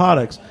of their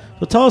products.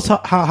 So tell us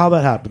how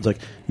that happens.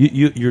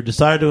 You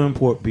decided to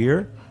import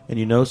beer,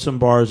 and some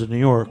bars in New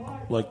York.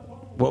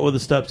 What were the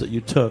steps that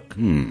you took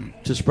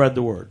to spread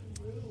the word?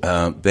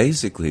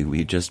 Basically,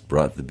 we just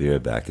brought the beer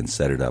back and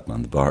set it up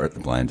on the bar at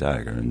the Blind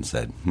Tiger and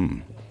said,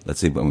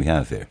 let's see what we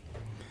have here.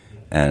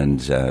 And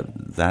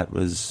that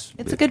was...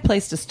 It's a good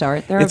place to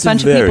start. There are a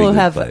bunch of people who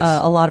have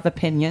a lot of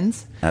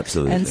opinions.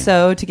 Absolutely. And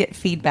so to get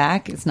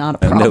feedback is not a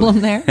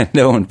problem there.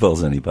 No one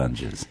pulls any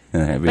punches.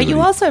 But you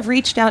also have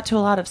reached out to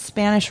a lot of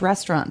Spanish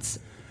restaurants,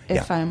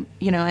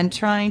 and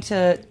trying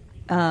to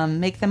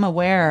make them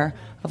aware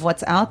of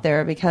what's out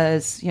there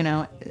because,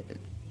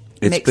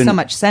 it makes so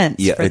much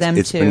sense for them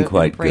it's to been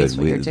quite embrace good.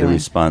 what you're doing. The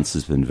response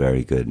has been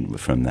very good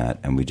from that.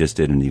 And we just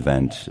did an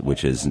event,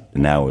 which is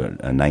now a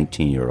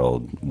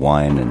 19-year-old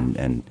wine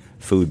and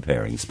food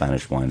pairing,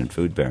 Spanish wine and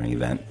food pairing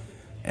event.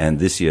 And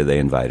this year they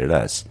invited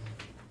us.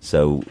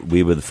 So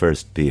we were the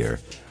first beer.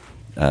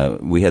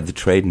 We had the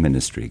trade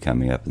ministry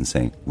coming up and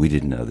saying, we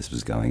didn't know this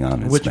was going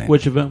on in Spain.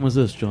 Which event was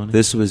this, Johnny?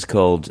 This was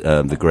called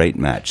The Great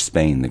Match,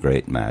 Spain, The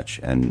Great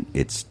Match. And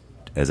it's,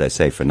 as I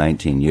say, for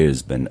 19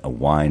 years been a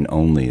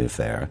wine-only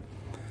affair.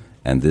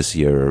 And this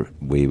year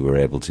we were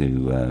able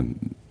to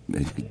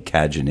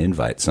cadge an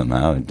invite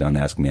somehow. And don't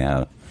ask me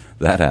how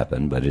that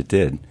happened, but it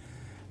did.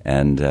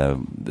 And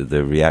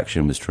the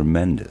reaction was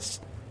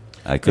tremendous.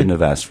 I couldn't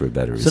have asked for a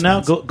better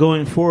response. So now,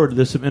 going forward,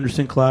 there's some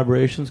interesting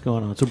collaborations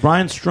going on. So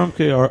Brian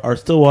Strumke, our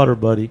Stillwater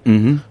buddy,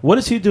 what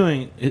is he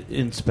doing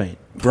in Spain?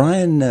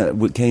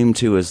 Brian came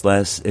to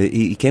us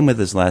he came with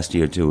us last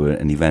year to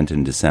an event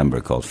in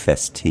December called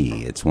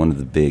Festi. It's one of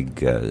the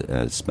big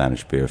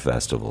Spanish beer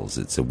festivals.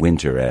 It's a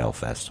winter ale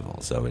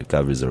festival, so it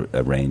covers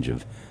a range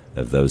of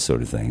those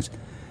sort of things.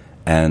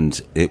 And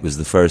it was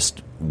the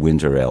first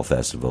winter ale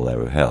festival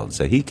ever held.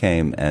 So he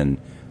came and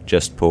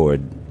just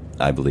poured,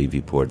 I believe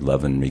he poured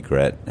Love and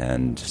Regret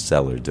and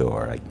Cellar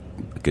Door. I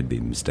could be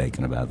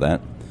mistaken about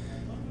that.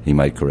 He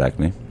might correct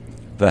me.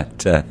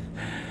 But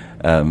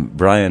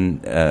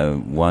Brian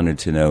wanted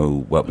to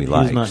know what we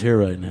liked. He's not here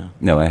right now.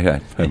 No,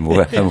 I'm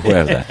aware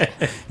of that.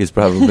 He's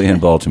probably in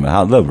Baltimore.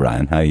 Hello,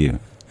 Brian. How are you?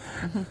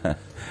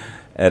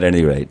 At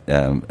any rate,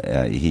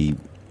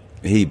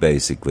 he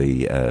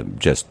basically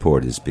just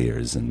poured his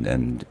beers,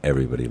 and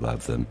everybody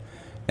loved them.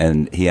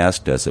 And he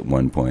asked us at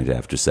one point,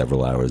 after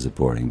several hours of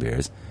pouring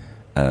beers,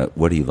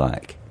 what do you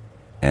like?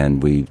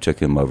 And we took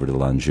him over to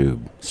L'Anjou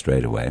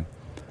straight away,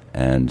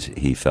 and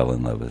he fell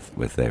in love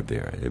with their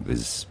beer. It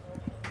was,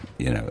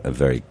 a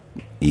very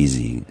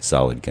easy,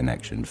 solid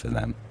connection for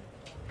them.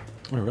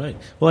 All right.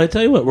 Well, I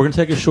tell you what, we're going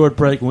to take a short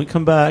break. When we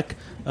come back,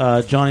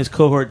 Johnny's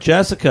cohort,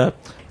 Jessica,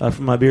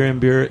 from Iberian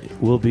Beer,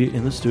 will be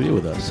in the studio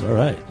with us. All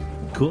right.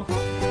 Cool.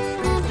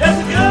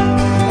 Jessica!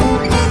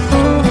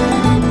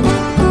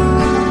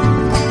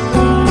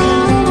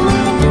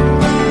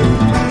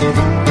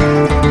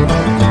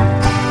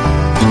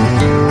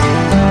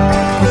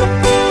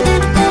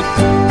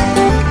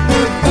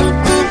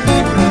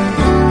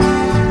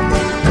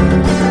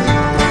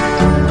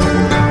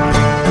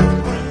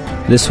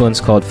 This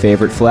one's called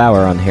Favorite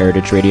Flower on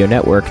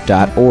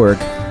heritageradionetwork.org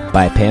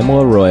by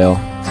Pamela Royal.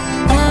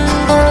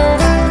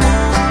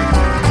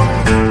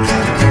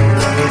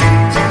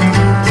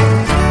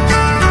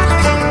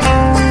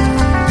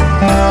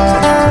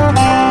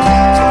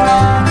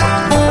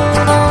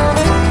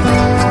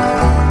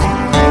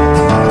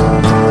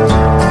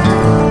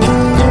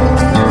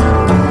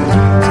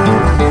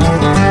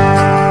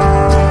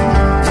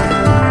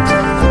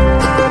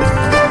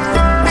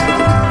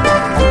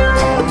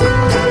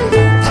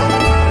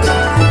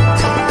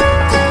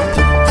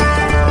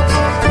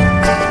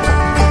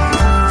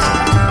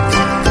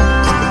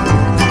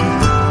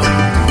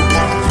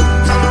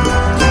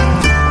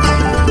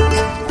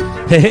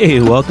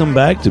 Hey, welcome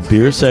back to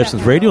Beer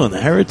Sessions Radio on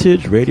the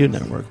Heritage Radio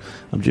Network.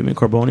 I'm Jimmy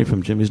Carboni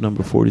from Jimmy's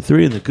Number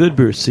 43 and the Good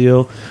Beer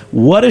Seal.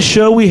 What a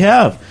show we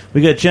have.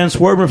 We got Jen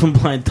Swartman from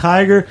Blind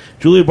Tiger,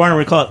 Julia Barner,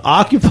 we call it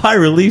Occupy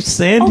Relief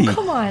Sandy. Oh,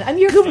 come on. I'm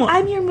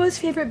your most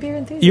favorite beer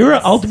enthusiast. You're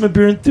an ultimate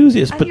beer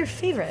enthusiast. I'm your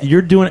favorite.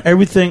 You're doing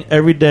everything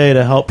every day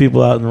to help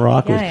people out in the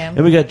Rockies. Yeah, I am.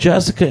 And we got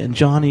Jessica and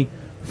Johnny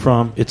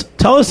from...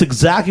 Tell us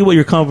exactly what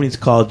your company's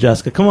called,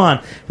 Jessica. Come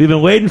on. We've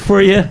been waiting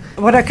for you.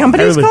 What our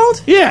company's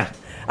called? Yeah.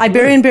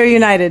 Iberian Beer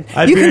United.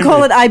 You can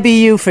call it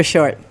IBU for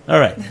short. All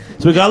right.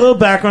 So we got a little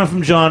background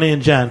from Johnny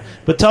and Jen,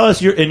 but tell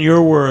us in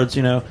your words,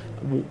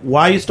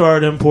 why you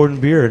started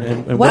importing beer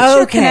and what's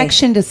your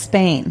connection to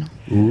Spain?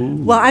 Ooh.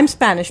 Well, I'm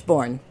Spanish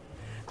born.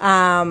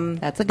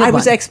 That's a good one. I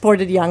was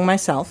exported young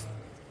myself.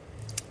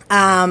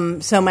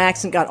 So my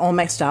accent got all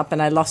mixed up,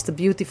 and I lost the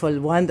beautiful,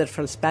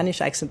 wonderful Spanish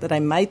accent that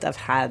I might have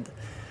had.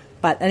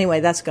 But anyway,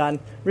 that's gone,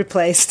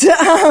 replaced.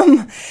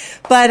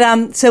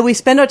 So we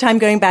spend our time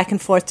going back and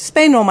forth to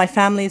Spain. All my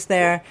family's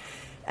there.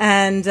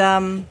 And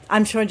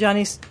I'm sure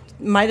Johnny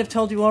might have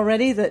told you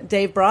already that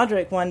Dave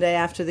Broderick, one day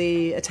after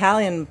the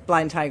Italian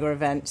Blind Tiger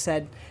event,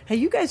 said, hey,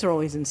 you guys are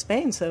always in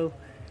Spain, so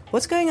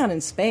what's going on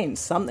in Spain?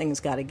 Something's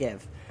got to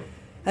give.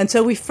 And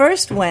so we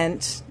first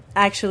went,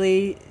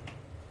 actually,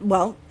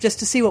 just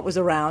to see what was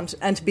around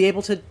and to be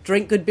able to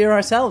drink good beer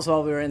ourselves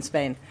while we were in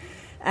Spain.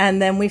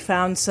 And then we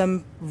found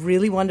some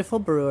really wonderful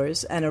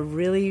brewers and a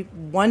really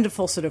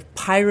wonderful sort of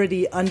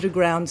piratey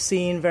underground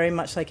scene, very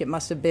much like it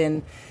must have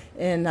been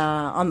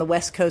on the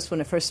West Coast when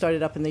it first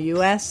started up in the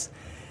U.S.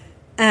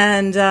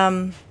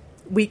 And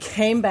we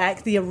came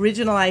back. The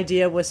original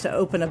idea was to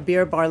open a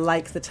beer bar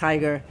like the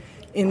Tiger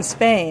in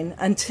Spain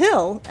and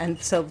so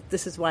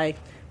this is why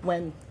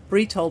when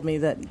Bree told me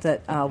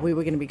that we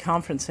were going to be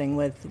conferencing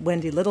with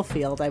Wendy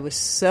Littlefield, I was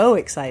so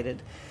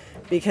excited.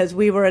 Because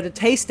we were at a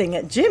tasting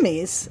at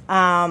Jimmy's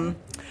for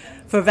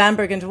Van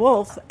Berg and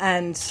DeWolf,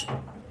 and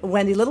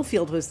Wendy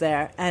Littlefield was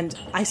there, and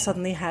I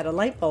suddenly had a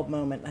light bulb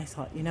moment. I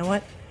thought, you know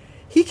what?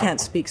 He can't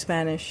speak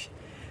Spanish.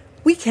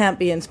 We can't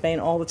be in Spain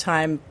all the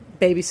time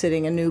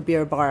babysitting a new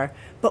beer bar,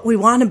 but we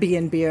want to be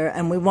in beer,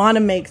 and we want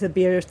to make the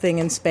beer thing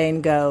in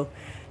Spain go.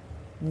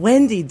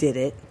 Wendy did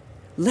it.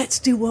 Let's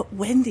do what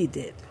Wendy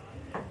did.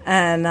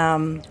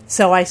 And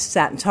so I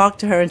sat and talked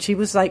to her, and she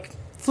was like,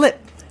 Flip,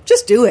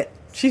 just do it.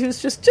 She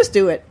was just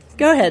do it.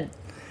 Go ahead.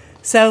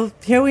 So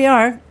here we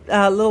are,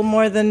 a little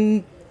more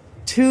than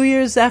 2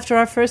 years after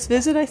our first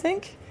visit, I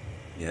think.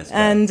 Yes.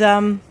 And,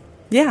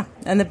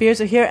 and the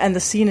beers are here, and the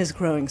scene is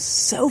growing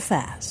so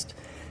fast.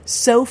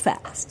 so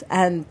fast.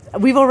 And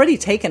we've already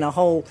taken a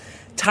whole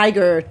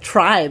tiger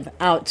tribe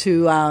out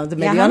to the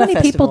Mediana how many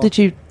Festival.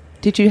 people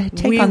did you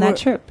take on that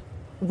trip?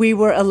 We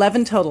were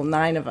 11 total,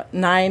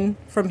 9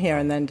 from here,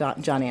 and then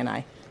Johnny and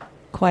I.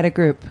 Quite a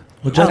group.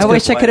 Well, I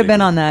wish I could have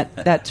been on that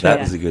trip. That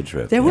was a good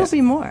trip. There will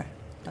be more.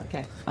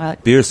 Okay.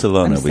 Beer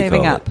Salona, I'm we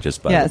saving call up. it,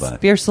 just by yes, the by.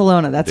 Beer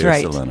Salona, that's Beer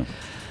right. Salona.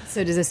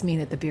 So does this mean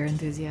that the beer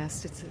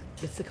enthusiast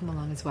gets to come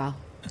along as well?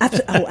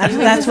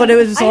 That's what it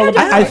was all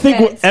about. I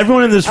think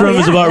everyone in this room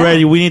is about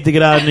ready. We need to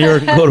get out of New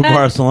York and go to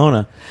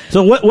Barcelona.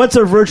 So what's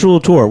our virtual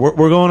tour?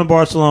 We're going to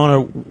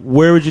Barcelona.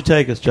 Where would you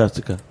take us,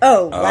 Jessica?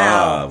 Oh,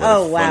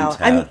 wow. What a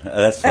fun town.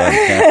 That's fun.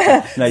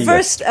 Now you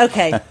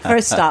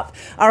First stop.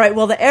 All right,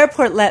 well, the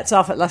airport lets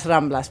off at Las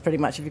Ramblas, pretty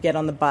much, if you get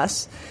on the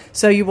bus.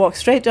 So you walk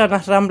straight down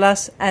Las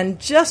Ramblas, and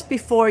just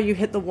before you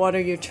hit the water,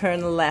 you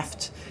turn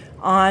left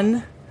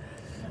on,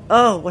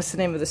 what's the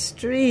name of the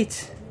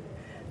street?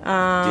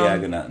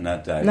 Diagonal,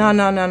 not diagonal.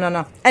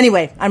 No.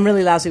 Anyway, I'm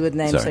really lousy with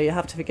names, Sorry. so you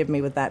have to forgive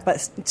me with that.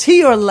 But to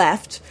your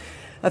left,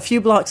 a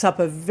few blocks up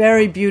a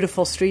very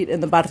beautiful street in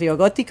the Barrio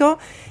Gótico,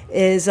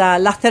 is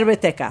La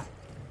Cerveteca,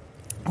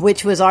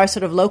 which was our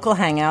sort of local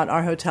hangout.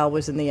 Our hotel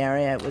was in the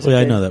area. It was a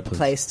I good know that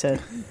place to...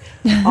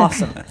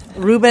 Awesome.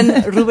 Ruben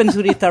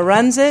Zurita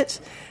runs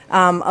it,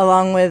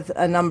 along with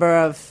a number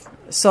of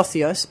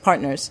socios,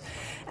 partners.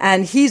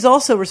 And he's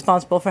also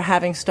responsible for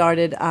having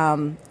started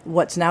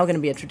what's now going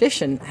to be a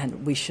tradition,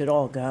 and we should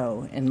all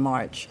go in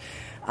March,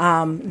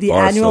 the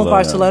annual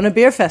Barcelona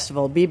Beer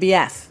Festival,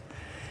 BBF,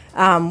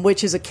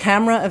 which is a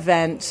camera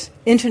event,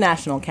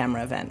 international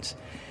camera event.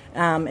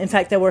 In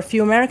fact, there were a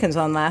few Americans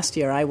on last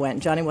year. I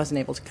went. Johnny wasn't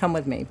able to come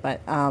with me,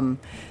 but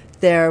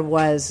there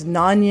was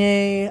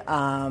Nanye.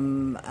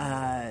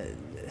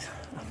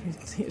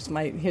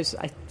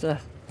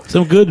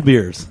 Some good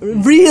beers.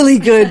 Really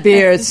good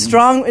beers.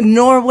 Strong.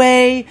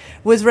 Norway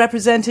was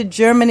represented.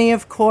 Germany,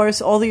 of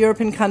course. All the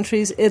European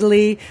countries.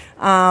 Italy.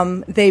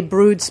 They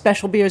brewed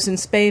special beers in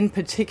Spain,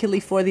 particularly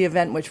for the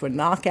event, which were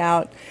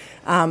knockout.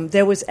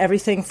 There was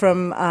everything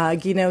from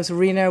Guinness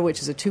Arena, which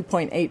is a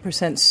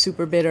 2.8%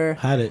 super bitter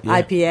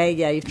IPA.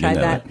 Yeah, you've tried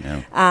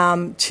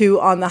that.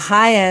 To on the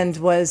high end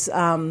was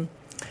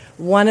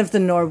one of the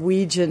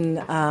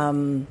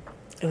Norwegian.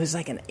 It was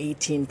like an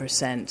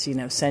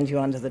 18%, send you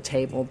onto the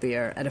table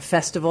beer at a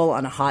festival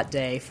on a hot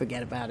day.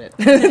 Forget about it.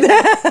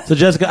 So,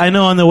 Jessica, I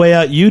know on the way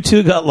out, you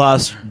two got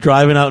lost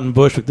driving out in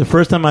Bushwick. The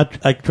first time I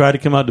tried to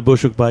come out to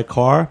Bushwick by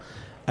car,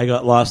 I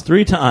got lost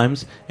 3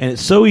 times, and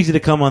it's so easy to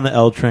come on the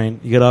L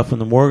train. You get off on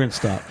the Morgan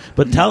stop.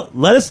 But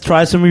let us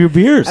try some of your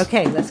beers.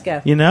 Okay, let's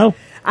go.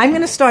 I'm going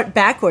to start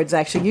backwards,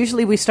 actually.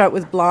 Usually we start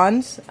with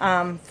blondes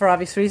for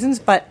obvious reasons,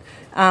 but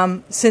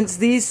since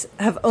these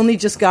have only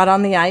just got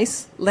on the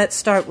ice, let's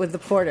start with the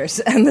porters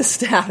and the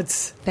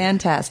stouts.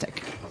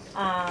 Fantastic.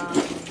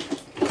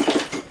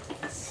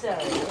 So,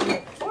 in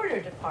the porter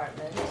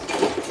department...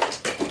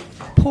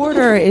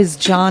 Porter is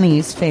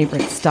Johnny's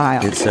favorite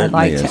style. It certainly I'd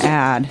like is. to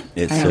add.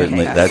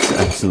 That's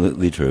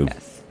absolutely true.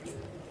 Yes.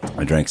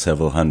 I drank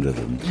several hundred of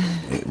them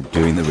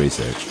doing the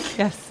research.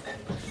 Yes.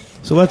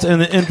 So let's, in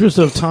the interest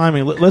of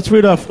timing, let's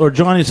read off, or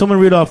Johnny, someone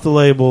read off the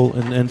label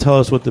and tell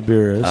us what the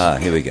beer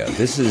is. Here we go.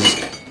 This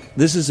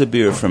is a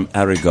beer from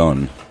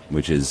Aragon,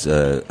 which is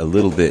a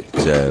little bit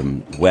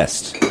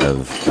west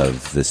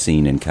of the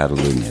scene in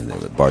Catalonia,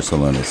 the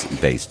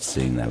Barcelona-based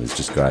scene I was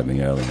describing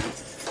earlier.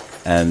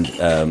 And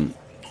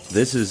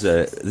this is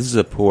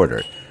a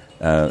porter.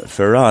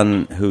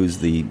 Ferran, who's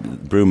the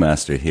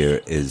brewmaster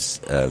here, is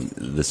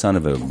the son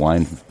of a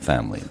wine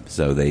family,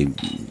 so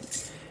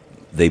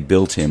they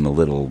built him a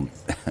little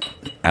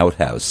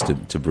outhouse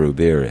to brew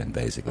beer in,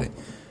 basically.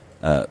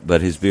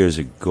 But his beers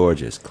are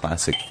gorgeous,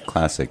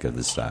 classic of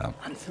the style.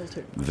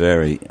 Unfiltered.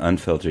 Very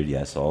unfiltered,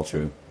 yes, all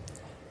true.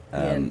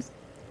 I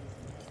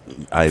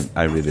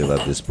really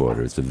love this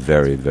porter. It's a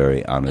very,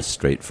 very honest,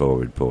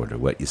 straightforward porter.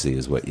 What you see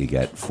is what you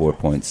get.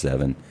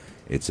 4.7.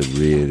 It's a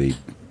really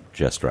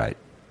just right.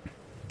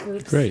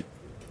 Great.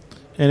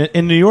 And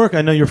in New York,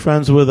 I know you're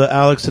friends with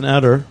Alex and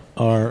Eder,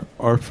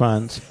 our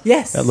friends.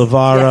 Yes. At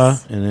Lavara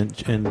yes. and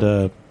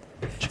Chiquito.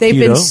 They've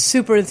been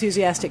super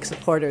enthusiastic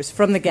supporters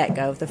from the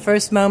get-go. The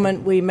first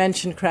moment we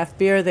mentioned craft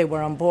beer, they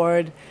were on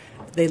board.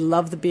 They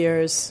love the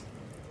beers.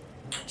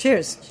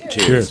 Cheers.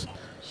 Cheers.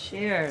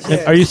 Cheers.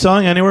 And are you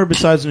selling anywhere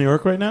besides New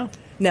York right now?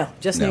 No,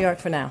 just New York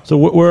for now. So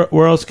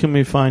where else can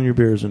we find your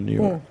beers in New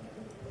York?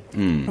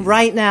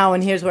 Right now,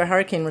 and here's where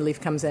hurricane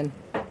relief comes in.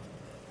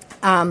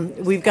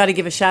 We've got to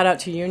give a shout out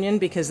to Union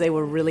because they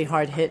were really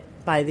hard hit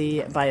by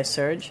a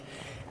surge,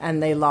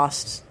 and they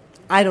lost.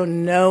 I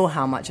don't know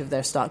how much of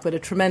their stock, but a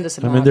tremendous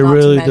amount. I mean,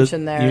 not to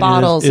mention their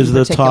bottles is the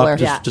particular.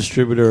 top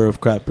distributor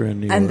of craft beer in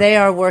New York, and they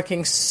are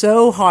working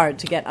so hard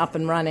to get up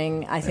and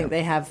running. I think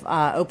they have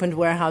opened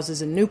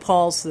warehouses in New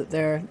Paltz that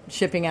they're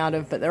shipping out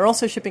of, but they're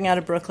also shipping out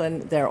of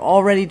Brooklyn. They're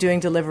already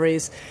doing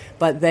deliveries,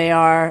 but they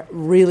are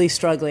really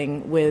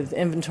struggling with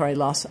inventory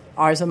loss.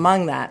 Ours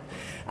among that.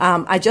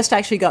 I just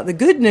actually got the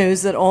good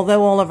news that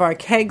although all of our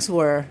kegs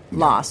were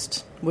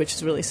lost, which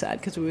is really sad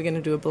because we were going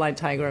to do a Blind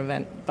Tiger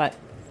event, but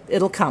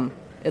it'll come,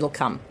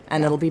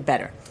 and it'll be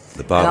better.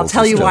 The And I'll bottles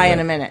tell are you still why there. in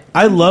a minute.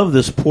 I love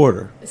this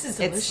porter. This is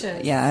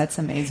delicious. Yeah, it's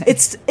amazing.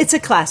 It's a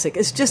classic.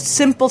 It's just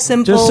simple.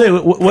 Just say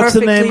what's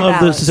the name of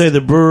this? Say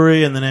the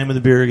brewery and the name of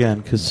the beer again,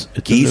 because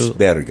it's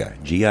Gisberga,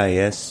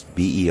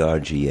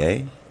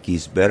 Gisberga,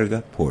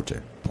 Gisberga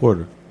Porter.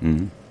 porter.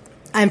 Mm-hmm.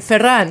 And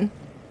Ferran,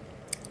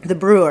 the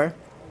brewer,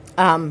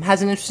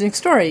 has an interesting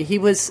story. He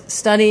was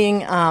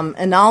studying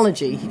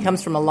enology. He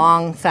comes from a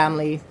long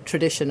family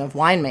tradition of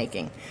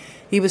winemaking.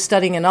 He was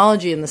studying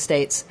enology in the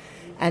States,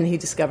 and he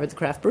discovered the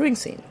craft brewing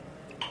scene.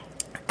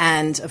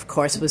 And, of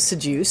course, was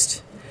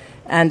seduced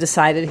and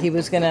decided he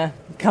was going to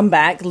come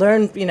back,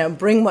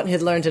 bring what he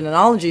had learned in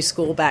enology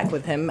school back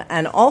with him,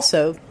 and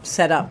also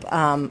set up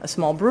a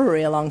small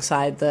brewery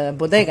alongside the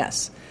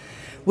bodegas,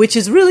 which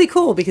is really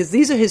cool because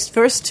these are his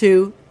first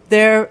two.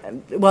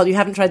 You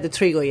haven't tried the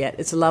Trigo yet.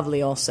 It's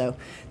lovely also.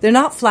 They're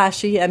not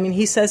flashy. I mean,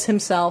 he says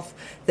himself,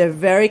 they're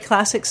very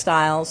classic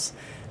styles.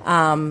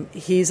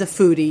 He's a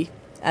foodie,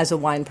 as a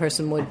wine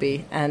person would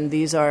be. And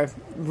these are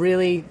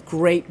really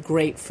great,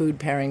 great food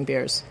pairing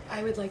beers.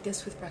 I would like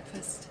this with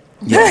breakfast.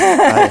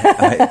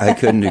 Yeah, I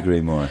couldn't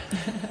agree more.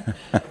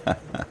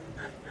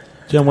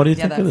 Jen, what do you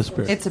think of this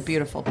beer? It's a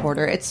beautiful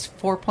porter. It's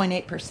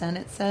 4.8%,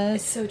 it says.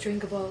 It's so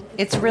drinkable.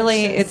 It's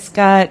really, it's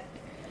got,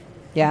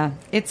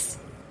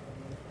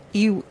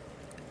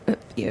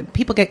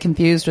 people get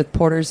confused with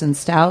porters and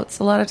stouts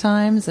a lot of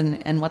times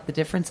and what the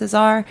differences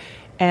are.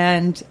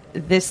 And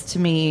this, to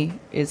me,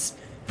 is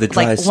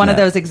like one of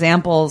those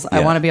examples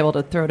I want to be able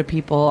to throw to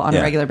people on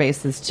a regular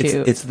basis,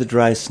 too. It's the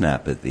dry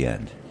snap at the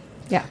end.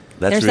 Yeah.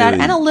 That's There's really, that.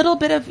 And a little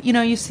bit of,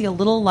 you see a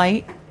little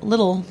light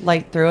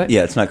through it.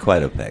 Yeah, it's not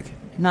quite opaque.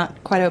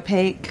 Not quite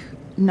opaque,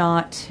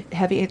 not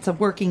heavy. It's a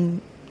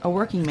working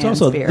man's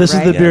also, beer, this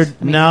right? is the beer. Yes.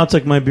 Now it's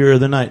like my beer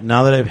of the night.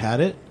 Now that I've had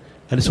it,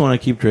 I just want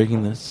to keep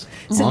drinking this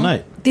all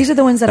night. These are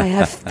the ones that I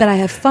have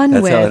fun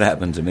That's with. how it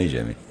happened to me,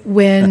 Jimmy.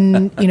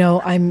 When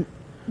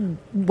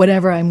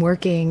whenever I'm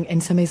working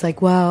and somebody's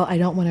like, well, I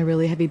don't want a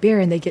really heavy beer,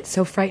 and they get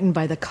so frightened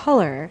by the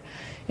color,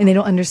 and they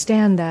don't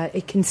understand that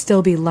it can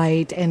still be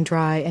light and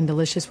dry and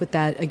delicious with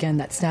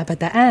that snap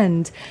at the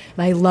end.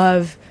 And I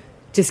love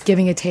just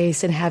giving a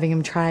taste and having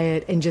them try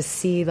it and just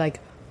see like,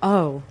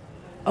 oh,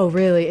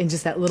 really? And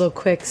just that little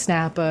quick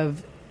snap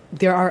of,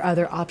 there are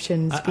other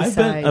options besides.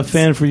 I've been a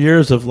fan for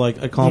years of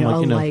I call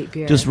them light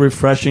beer. Just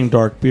refreshing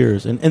dark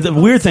beers. And the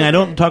weird thing, I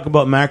don't talk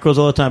about macros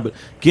all the time, but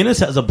Guinness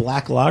has a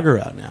black lager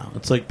out now.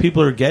 It's like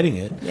people are getting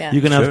it. Yeah.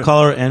 You can have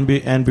color and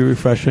be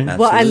refreshing. Absolutely.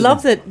 Well, I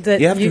love that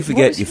you have to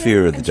forget your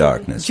fear of the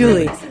darkness,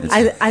 Julie,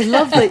 really. I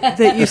love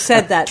that you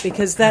said that,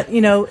 because that,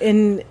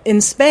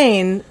 in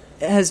Spain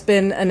has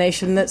been a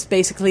nation that's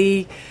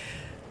basically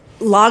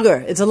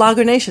lager. It's a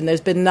lager nation.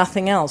 There's been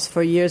nothing else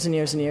for years and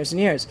years and years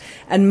and years.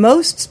 And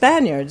most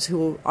Spaniards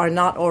who are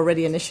not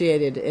already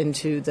initiated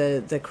into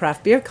the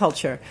craft beer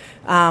culture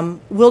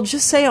will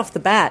just say off the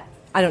bat,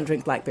 I don't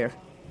drink black beer.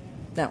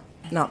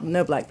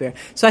 No black beer.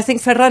 So I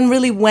think Ferran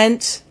really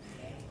went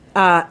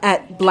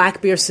at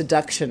black beer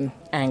seduction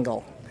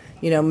angle.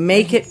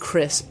 Make it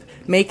crisp,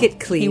 make it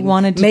clean. He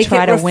wanted to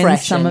try to win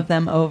some of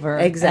them over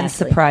and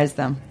surprise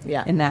them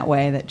in that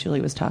way that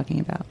Julie was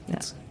talking about.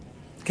 Yes.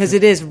 Because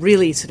it is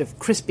really sort of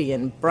crispy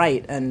and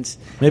bright, and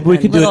maybe we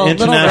could do an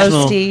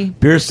international roasty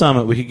beer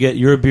summit. We could get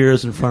your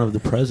beers in front of the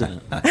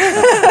president.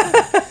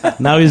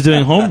 Now he's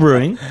doing home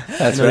brewing.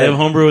 That's right. They have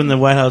home brew in the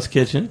White House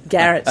kitchen.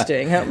 Garrett's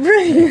doing home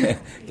brewing.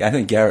 I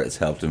think Garrett's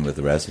helped him with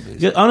the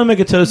recipes. I want to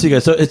make a toast to you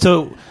guys.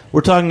 So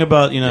we're talking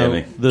about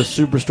the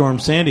Superstorm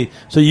Sandy.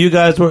 So you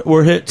guys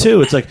were hit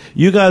too. It's like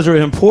you guys are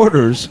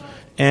importers,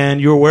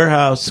 and your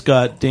warehouse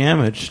got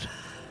damaged.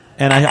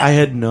 And I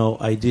had no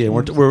idea.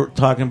 We're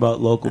talking about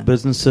local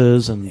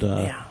businesses and,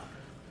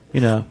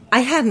 I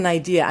had an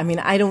idea. I mean,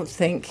 I don't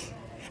think...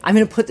 I'm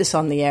going to put this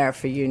on the air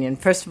for Union.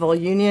 First of all,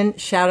 Union,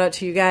 shout out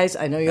to you guys.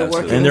 I know you're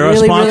working and there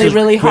really, are sponsors, really,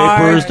 really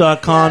hard.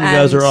 GreatBrewers.com. You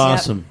guys are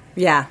awesome.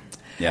 Yeah.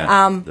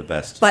 Yeah, the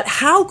best. But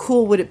how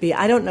cool would it be?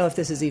 I don't know if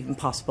this is even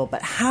possible,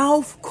 but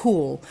how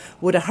cool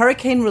would a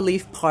hurricane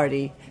relief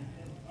party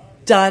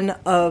done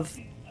of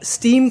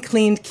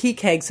steam-cleaned key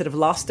kegs that have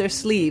lost their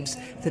sleeves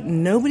that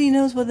nobody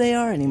knows what they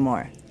are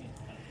anymore,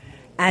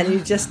 and you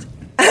just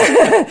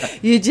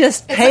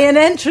pay an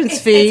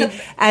entrance fee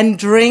and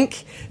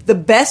drink the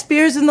best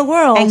beers in the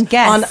world and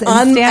guess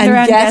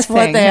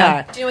what they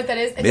are. Do you know what that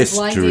is? It's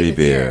mystery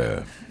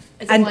beer.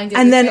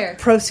 And then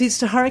proceeds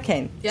to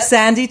hurricane. Yep.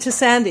 Sandy to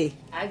Sandy.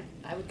 I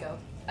would go.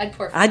 I'd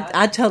pour for that.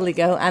 I'd totally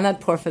go, and I'd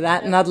pour for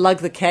that, and I'd lug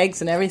the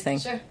kegs and everything.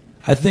 Sure.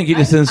 I think you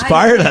just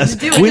inspired us.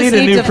 We need just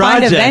a new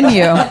project. Find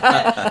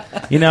a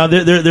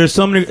venue. There's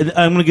so many.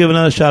 I'm going to give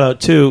another shout out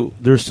too.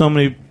 There's so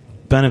many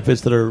benefits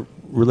that are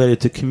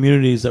related to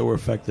communities that were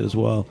affected as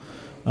well.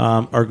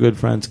 Our good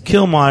friends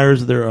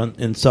Killmeyer's, they're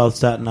in South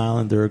Staten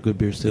Island. They're a good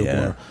beer steel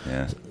bar.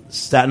 Yeah.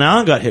 Staten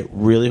Island got hit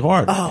really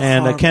hard,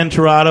 and Ken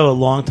Tirado, a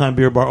longtime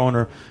beer bar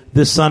owner,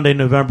 this Sunday,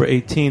 November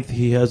 18th,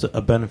 he has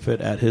a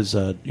benefit at his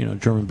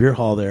German beer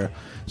hall there.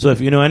 So if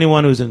you know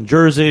anyone who's in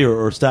Jersey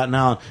or Staten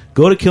Island,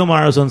 go to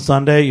Kilmeyer's on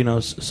Sunday.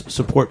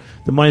 Support.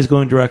 The money's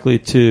going directly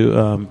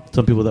to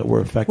some people that were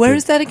affected. Where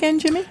is that again,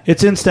 Jimmy?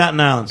 It's in Staten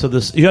Island. So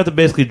you have to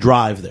basically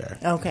drive there.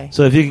 Okay.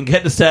 So if you can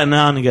get to Staten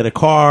Island and get a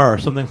car or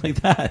something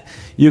like that,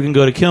 you can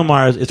go to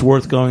Kilmeyer's. It's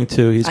worth going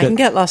to. I can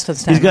get lost on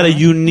Staten He's got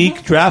Island. a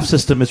unique draft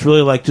system. It's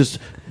really like just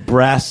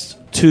brass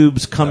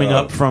tubes coming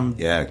up from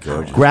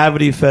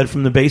gravity fed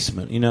from the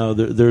basement.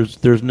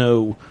 There's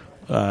no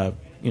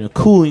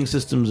cooling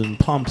systems and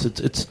pumps.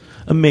 It's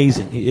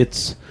amazing.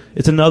 It's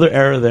another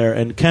era there.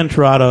 And Ken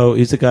Tirado,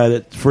 he's the guy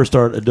that first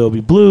started Adobe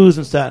Blues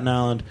in Staten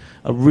Island,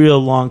 a real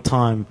long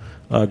time,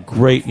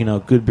 great,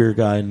 good beer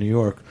guy in New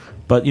York.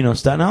 But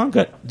Staten Island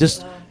got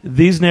just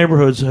these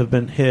neighborhoods have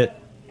been hit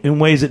in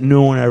ways that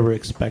no one ever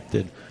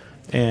expected,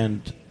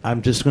 and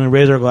I'm just going to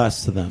raise our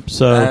glasses to them.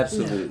 So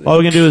absolutely, all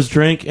we can do is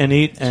drink and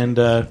eat and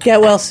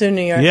get well soon,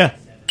 New York. Yeah,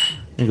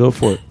 and go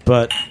for it.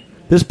 But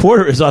this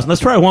porter is awesome. Let's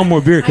try one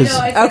more beer.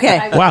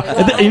 Okay.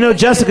 Wow.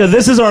 Jessica,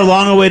 this is our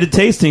long-awaited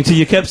tasting. So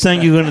you kept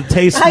saying you were going to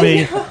taste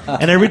me,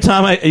 and every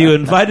time you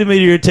invited me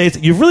to your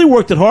tasting, you've really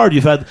worked it hard.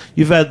 You've had.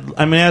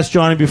 I asked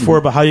Johnny before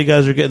about how you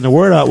guys are getting the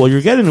word out. Well,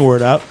 you're getting the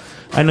word out.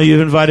 I know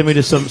you've invited me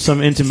to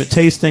some intimate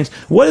tastings.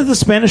 What is the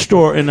Spanish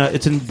store?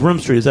 It's in Broome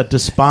Street. Is that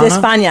Despana?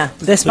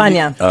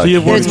 Despana.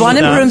 There's one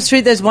in Broome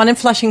Street. There's one in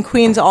Flushing,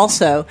 Queens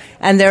also.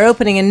 And they're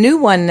opening a new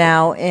one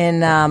now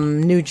in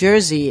New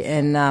Jersey.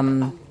 In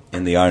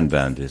the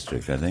Ironbound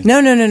district, I think.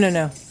 No.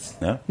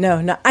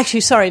 No?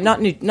 Actually, sorry,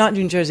 not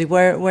New Jersey,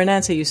 where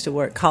Nancy used to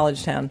work,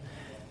 College Town.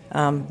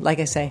 Like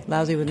I say,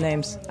 lousy with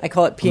names. I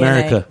call it PNA.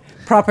 America.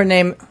 Proper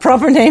name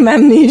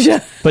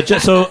amnesia. But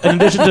so in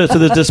addition to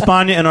the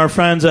Despana and our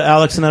friends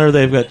Alex and Eder,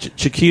 they've got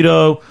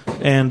Chiquito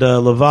and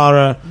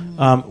Lavara.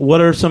 What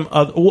are some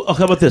other,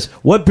 how about this?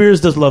 What beers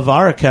does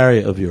Lavara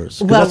carry of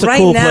yours? Well, that's a right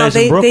cool now place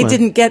in Brooklyn. they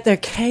didn't get their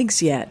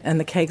kegs yet, and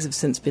the kegs have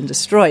since been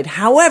destroyed.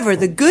 However,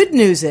 the good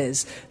news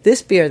is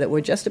this beer that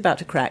we're just about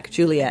to crack,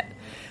 Juliet,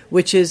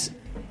 which is,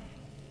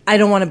 I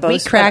don't want to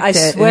boast, cracked but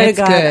I it, swear and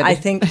to it's God, good. I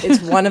think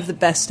it's one of the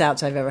best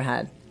stouts I've ever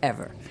had,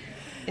 ever.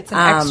 It's an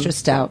extra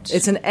stout.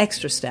 It's an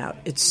extra stout.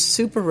 It's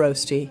super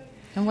roasty.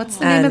 And what's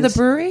the name of the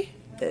brewery?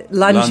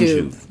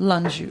 Lanju.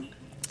 Lanju.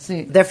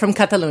 See. They're from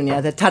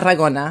Catalonia, the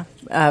Tarragona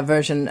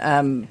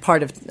version,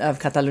 part of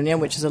Catalonia,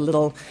 which is a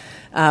little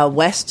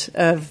west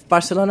of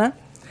Barcelona.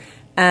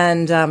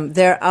 And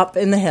they're up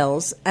in the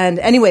hills. And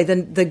anyway,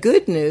 the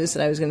good news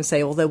that I was going to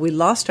say, although we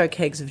lost our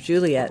kegs of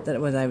Juliet, that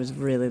was I was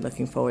really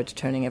looking forward to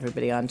turning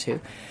everybody onto,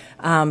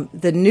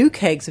 the new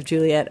kegs of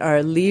Juliet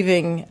are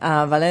leaving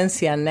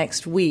Valencia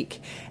next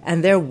week,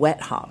 and they're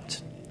wet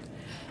hopped.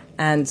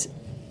 And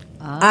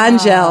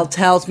Angel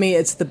tells me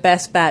it's the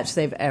best batch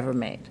they've ever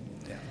made.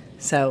 Yeah.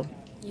 So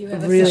you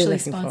have really officially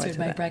looking sponsored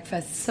my that.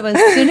 breakfast. So as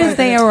soon as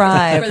they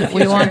arrive,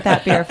 we want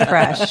that beer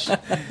fresh.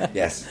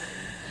 Yes.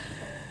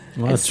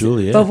 Well,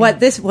 Juliet. But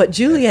what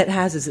Juliet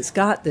has is it's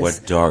got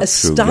this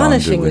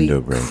astonishingly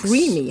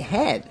creamy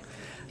head.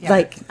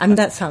 Yeah.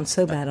 That sounds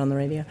so bad on the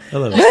radio. I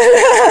love it.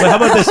 But how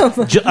about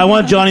this? I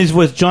want Johnny's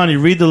voice. Johnny,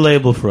 read the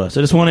label for us.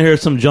 I just want to hear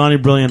some Johnny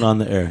Brilliant on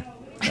the air.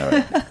 All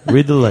right.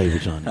 Read the label,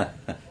 Johnny.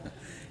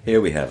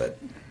 Here we have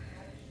it.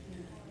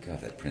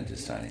 God, that print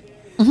is tiny.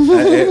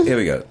 Here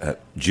we go.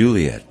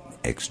 Juliet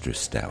Extra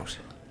Stout.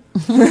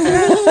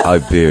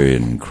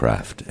 Iberian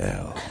Craft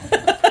Ale.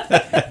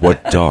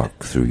 What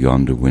dark through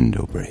yonder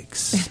window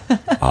breaks?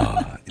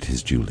 Ah, it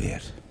is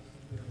Juliet.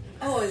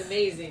 Oh,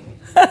 amazing.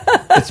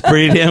 It's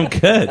pretty damn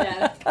good.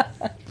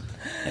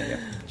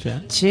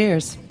 Yeah.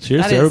 Cheers.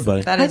 Cheers to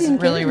everybody. That is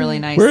really, really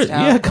nice.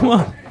 Yeah, come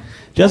on.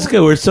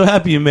 Jessica, we're so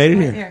happy you made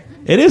it here.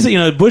 It is,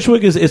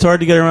 Bushwick it's hard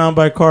to get around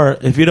by car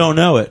if you don't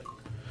know it.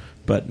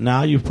 But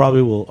now you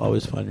probably will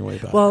always find your way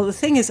back. Well, the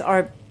thing is,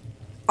 our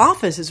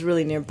office is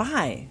really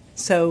nearby.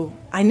 So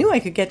I knew I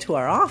could get to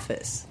our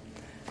office.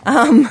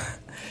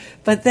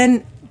 But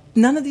then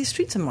none of these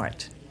streets are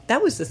marked.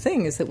 That was the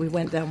thing, is that we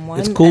went down one.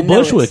 It's cool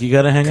Bushwick. You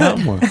got to hang out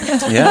more.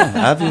 Yeah,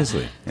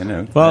 obviously.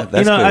 Well,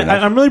 that's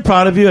I'm really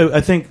proud of you.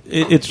 I think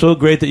it's so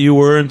great that you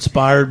were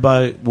inspired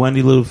by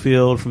Wendy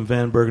Littlefield from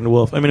Van Bergen to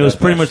Wolf. I mean, it was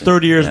pretty much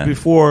 30 years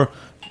before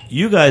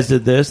you guys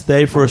did this.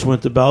 They first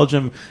went to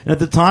Belgium. And at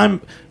the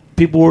time,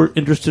 people were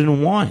interested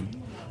in wine.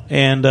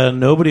 And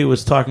nobody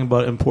was talking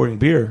about importing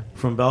beer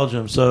from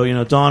Belgium. So,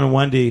 Don and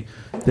Wendy,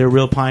 they're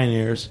real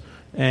pioneers.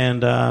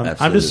 And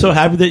I'm just so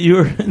happy that you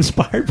were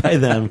inspired by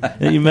them.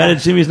 And you met at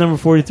Jimmy's number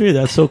 43.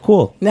 That's so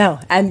cool. No,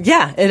 and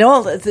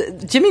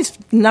Jimmy's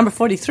number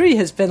 43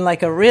 has been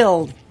like a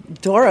real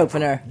door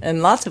opener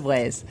in lots of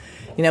ways.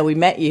 We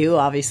met you,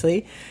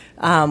 obviously.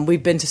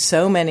 We've been to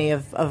so many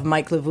of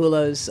Mike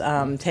Lavullo's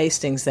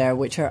tastings there,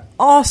 which are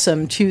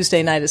awesome.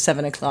 Tuesday night at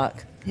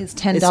 7:00. His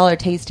 $10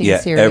 tasting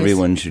series. Yeah,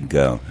 everyone should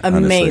go.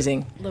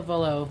 Amazing.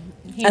 Lavullo.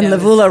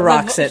 Lavullo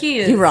rocks it.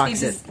 He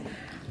rocks it.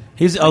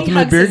 He's the He ultimate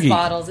hugs beer his geek.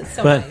 bottles. It's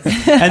so But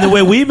nice. and the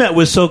way we met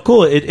was so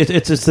cool.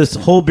 It's this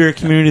whole beer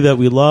community that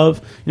we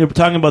love. We're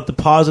talking about the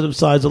positive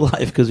sides of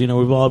life because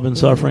we've all been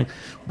suffering.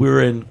 We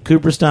were in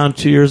Cooperstown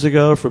 2 years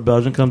ago for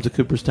Belgium Comes to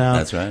Cooperstown.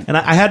 That's right. And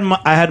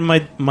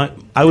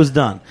I was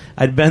done.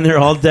 I'd been there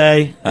all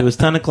day. It was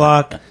 10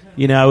 o'clock.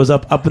 I was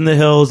up in the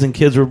hills, and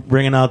kids were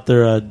bringing out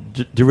their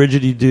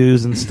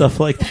didgeridoos and stuff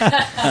like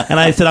that. And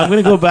I said, I'm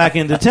going to go back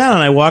into town.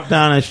 And I walked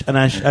down, and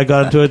I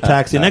got into a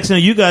taxi. Next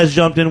thing you guys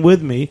jumped in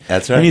with me.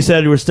 That's right. And you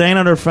said you were staying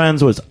at our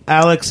friends was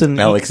Alex and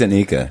Ika.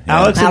 Ika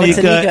Alex and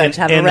Ika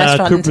to have a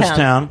restaurant in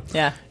Cooperstown.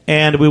 Yeah.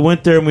 And we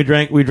went there and we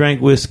drank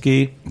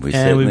whiskey, and we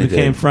certainly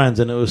became did. friends,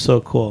 and it was so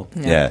cool.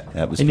 Yeah,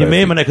 that was. And you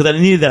made my perfect. night because I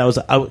needed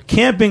that.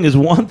 Camping is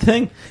one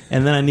thing,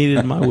 and then I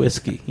needed my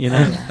whiskey,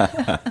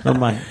 or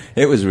my.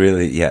 It was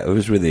really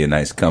a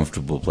nice,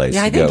 comfortable place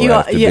Yeah, I to think go you-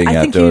 after yeah, being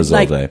I think you, outdoors all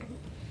like, day.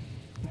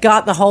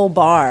 Got the whole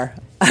bar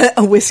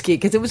a whiskey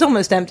because it was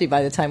almost empty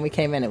by the time we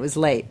came in. It was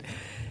late.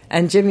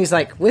 And Jimmy's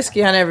like,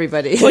 whiskey on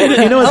everybody. Well,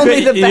 what's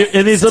Only great? the best.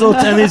 In these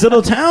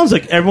little towns,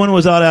 like everyone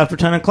was out after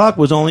 10 o'clock.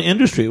 Was only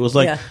industry. It was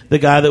like Yeah. the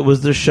guy that was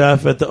the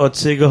chef at the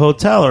Otsego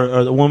Hotel,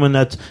 or the woman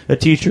that's a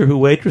teacher who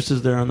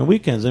waitresses there on the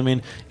weekends. I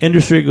mean,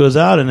 industry goes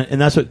out, and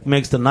that's what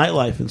makes the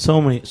nightlife in so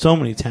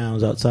many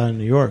towns outside of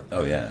New York.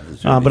 Oh yeah,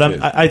 that's really But true.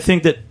 I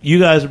think that you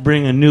guys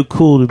bring a new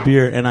cool to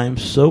beer, and I'm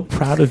so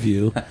proud of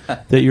you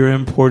that you're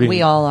importing.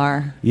 We all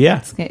are. Yeah.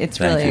 It's Thank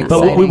really you.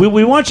 exciting. But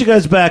we want you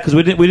guys back because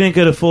we didn't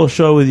get a full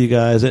show with you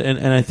guys,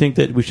 and I think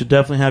that we should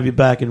definitely have you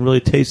back and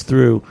really taste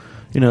through,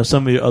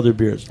 some of your other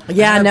beers.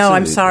 Yeah, no,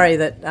 I'm Absolutely. sorry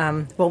that.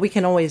 Well, we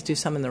can always do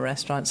some in the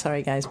restaurant.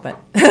 Sorry, guys, but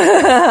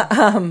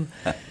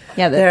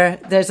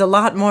there's a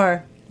lot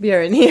more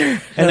beer in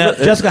here. And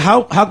Jessica,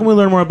 how can we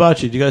learn more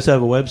about you? Do you guys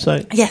have a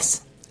website?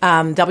 Yes,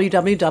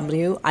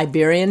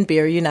 www.Iberian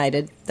Beer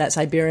United. That's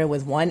Iberia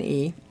with one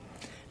E.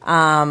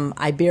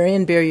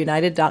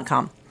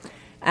 IberianBeerUnited.com,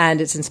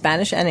 and it's in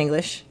Spanish and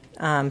English.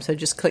 So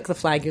just click the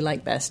flag you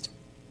like best.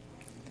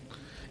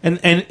 And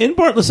in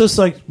part, let's just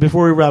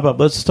before we wrap up,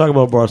 let's just talk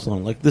about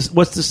Barcelona. Like this,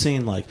 what's the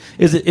scene like?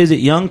 Is it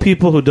young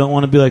people who don't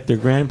want to be like their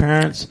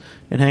grandparents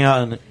and hang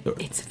out?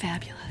 It's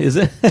fabulous. Is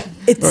it?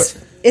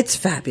 It's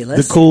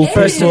fabulous. The cool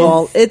First of people?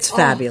 all, it's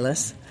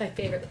fabulous. My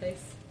favorite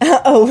place.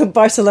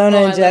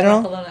 Barcelona in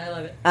general. Barcelona, I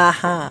love it.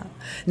 Aha.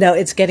 No,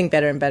 it's getting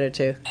better and better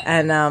too.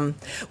 And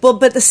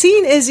but the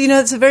scene is,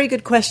 it's a very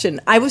good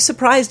question. I was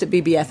surprised at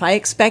BBF. I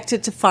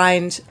expected to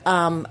find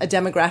a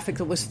demographic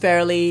that was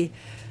fairly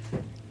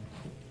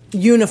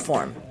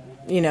uniform.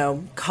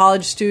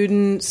 College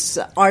students,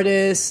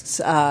 artists,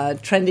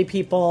 trendy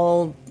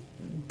people,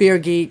 beer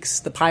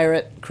geeks, the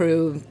pirate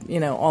crew,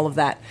 all of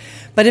that.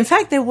 But in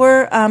fact, there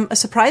were a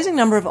surprising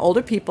number of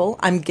older people,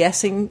 I'm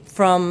guessing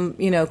from,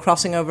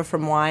 crossing over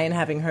from wine,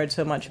 having heard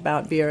so much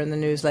about beer in the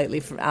news lately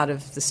from out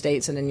of the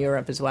States and in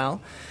Europe as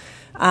well.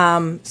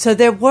 So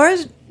there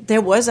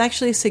was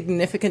actually a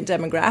significant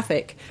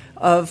demographic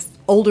of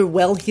older,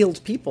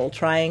 well-heeled people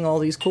trying all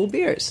these cool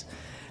beers,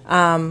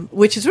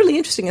 which is really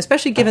interesting,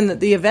 especially given that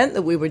the event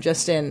that we were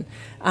just in,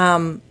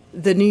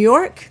 the New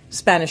York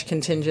Spanish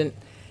contingent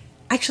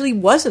actually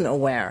wasn't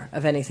aware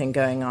of anything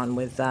going on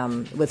with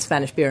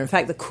Spanish beer. In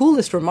fact, the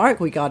coolest remark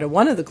we got, or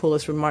one of the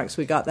coolest remarks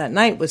we got that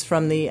night, was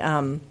from the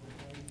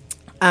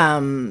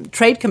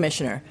trade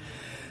commissioner,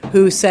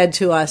 who said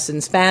to us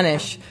in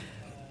Spanish,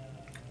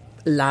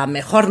 "La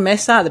mejor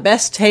mesa, the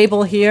best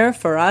table here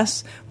for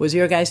us, was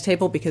your guys'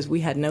 table because we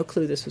had no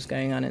clue this was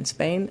going on in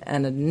Spain,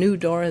 and a new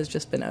door has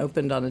just been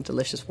opened on a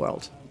delicious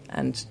world,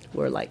 and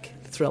we're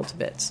thrilled to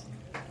bits."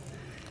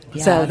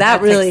 Yeah, So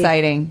that's really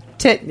exciting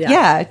to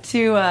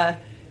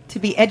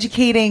be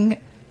educating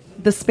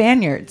the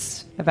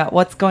Spaniards about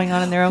what's going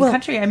on in their own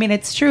country. I mean,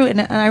 it's true,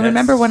 and I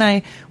remember when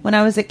I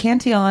was at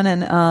Cantillon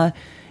and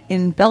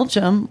in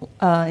Belgium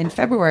in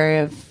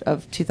February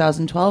of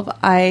 2012,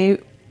 I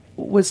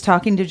was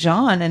talking to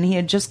John, and he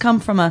had just come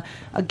from a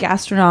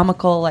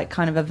gastronomical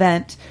kind of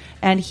event,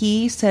 and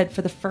he said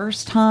for the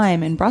first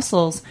time in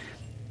Brussels,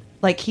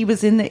 he was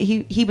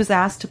he was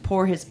asked to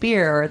pour his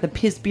beer, or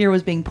his beer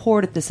was being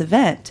poured at this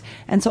event,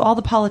 and so all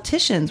the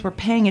politicians were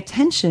paying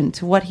attention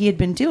to what he had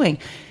been doing.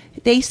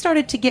 They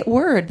started to get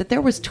word that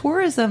there was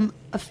tourism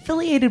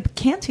affiliated with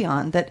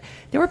Cantillon, that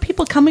there were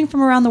people coming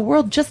from around the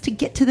world just to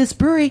get to this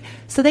brewery.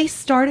 So they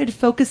started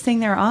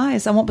focusing their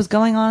eyes on what was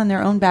going on in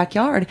their own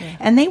backyard. Yeah.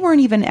 And they weren't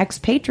even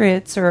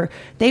expatriates, or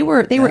they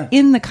were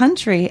in the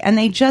country, and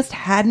they just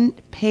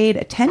hadn't paid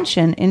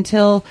attention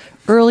until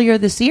earlier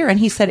this year. And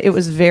he said it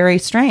was very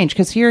strange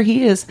because here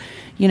he is,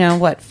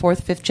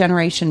 fourth, fifth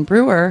generation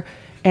brewer,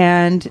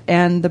 and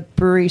the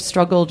brewery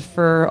struggled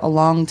for a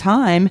long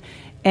time.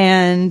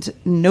 And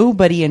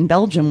nobody in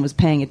Belgium was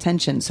paying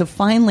attention. So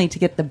finally, to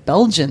get the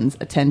Belgians'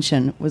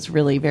 attention was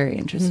really very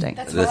interesting.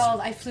 That's wild.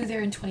 I flew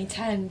there in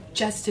 2010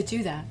 just to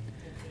do that.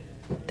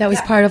 That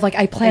was part of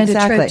I planned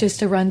a trip just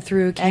to run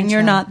through Cantillon. And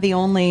you're not the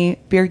only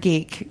beer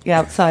geek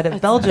outside of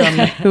Belgium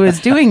who is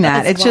doing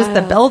that. It's just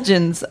the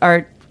Belgians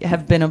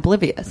have been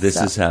oblivious.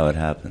 This is how it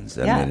happens.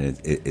 I mean,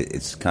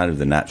 it's kind of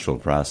the natural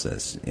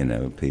process.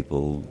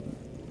 People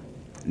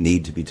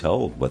need to be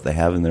told what they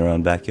have in their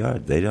own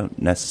backyard. They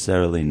don't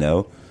necessarily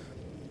know.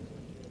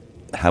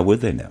 How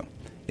would they know?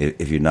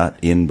 If you're not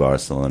in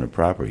Barcelona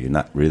proper, you're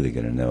not really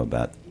going to know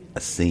about a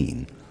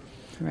scene.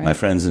 Right. My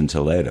friends in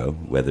Toledo,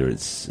 whether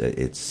it's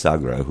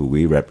Sagra, who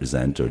we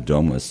represent, or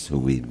Domus, who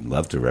we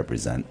love to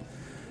represent,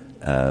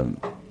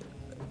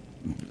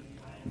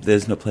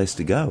 there's no place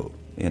to go.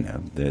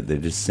 There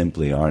just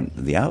simply aren't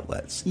the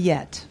outlets.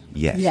 Yet.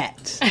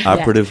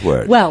 Operative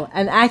word. Well,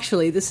 and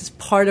actually, this is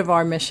part of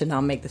our mission.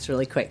 I'll make this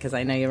really quick because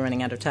I know you're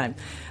running out of time.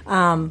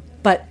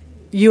 But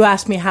you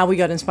asked me how we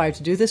got inspired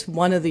to do this.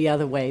 One of the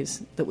other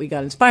ways that we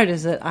got inspired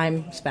is that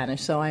I'm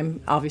Spanish, so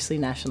I'm obviously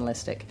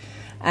nationalistic.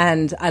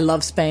 And I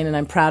love Spain, and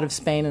I'm proud of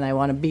Spain, and I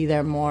want to be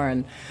there more,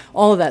 and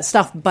all of that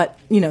stuff. But,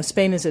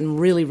 Spain is in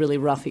really, really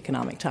rough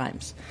economic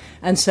times.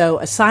 And so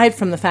aside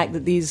from the fact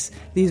that these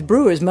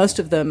brewers, most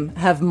of them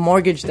have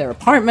mortgaged their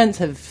apartments,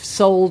 have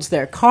sold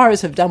their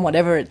cars, have done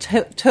whatever it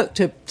took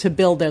to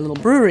build their little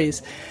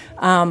breweries,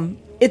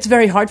 it's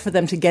very hard for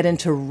them to get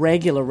into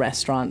regular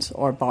restaurants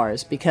or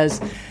bars because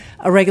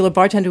a regular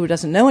bartender who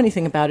doesn't know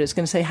anything about it is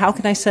going to say, how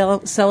can I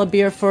sell a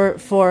beer for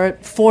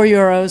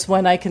 €4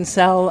 when I can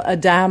sell a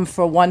dam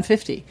for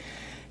 $1.50?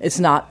 It's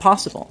not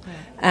possible. Right.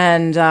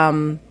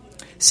 And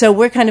so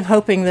we're kind of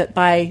hoping that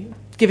by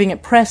giving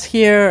it press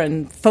here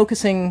and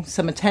focusing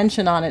some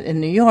attention on it in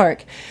New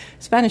York,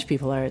 Spanish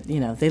people are,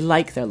 they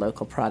like their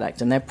local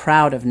product and they're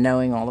proud of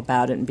knowing all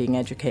about it and being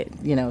educated,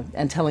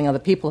 and telling other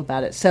people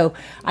about it. So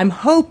I'm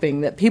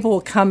hoping that people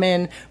will come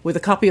in with a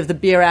copy of the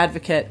Beer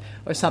Advocate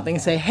or something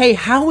and say, hey,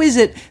 how is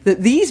it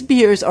that these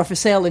beers are for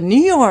sale in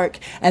New York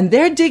and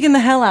they're digging the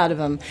hell out of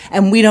them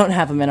and we don't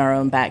have them in our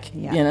own back?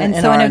 Yeah. And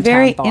so in a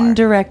very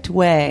indirect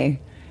way,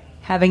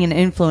 having an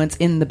influence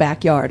in the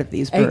backyard of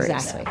these breweries.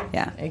 Exactly.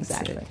 Yeah.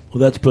 Exactly. Well,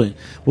 that's brilliant.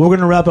 Well, we're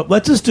going to wrap up.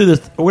 Let's just do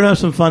this. We're going to have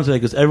some fun today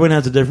because everyone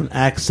has a different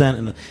accent.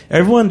 And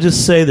everyone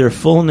just say their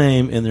full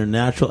name in their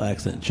natural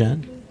accent.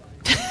 Jen?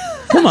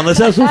 Come on, let's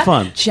have some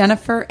fun.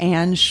 Jennifer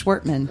Ann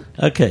Schwartman.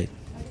 Okay.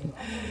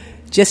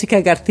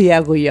 Jessica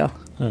Garcia Aguillo.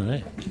 All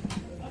right.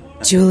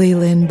 Julie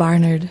Lynn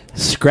Barnard.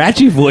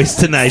 Scratchy voice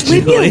tonight,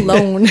 Leave Julie. me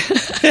alone.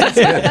 She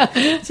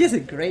has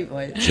a great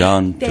voice.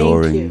 John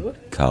Doran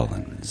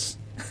Collins.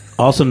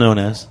 Also known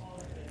as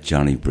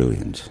Johnny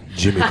Brilliant.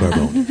 Jimmy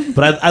Carbone.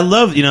 But I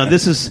love,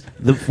 this is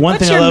the one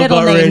What's thing I your love middle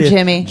about name, radio.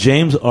 Jimmy?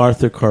 James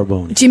Arthur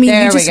Carbone. Jimmy,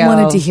 There you just we go.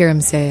 wanted to hear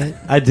him say it.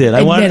 I did. I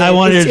Admit it.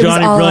 wanted to hear It was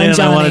Johnny all on Brilliant.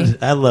 Johnny.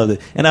 I loved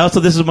it. And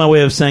also, this is my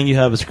way of saying you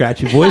have a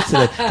scratchy voice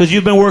today because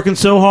you've been working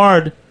so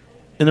hard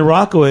in the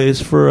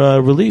Rockaways for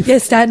relief. Yeah,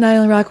 Staten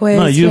Island Rockaways.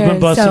 No, you've been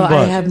busting so butts.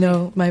 I have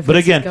my voice But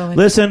again, going.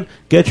 listen,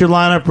 get your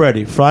lineup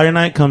ready. Friday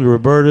night, come to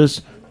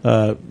Roberta's.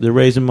 They're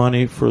raising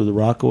money for the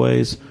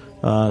Rockaways.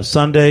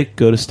 Sunday,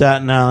 go to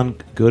Staten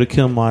Island, go to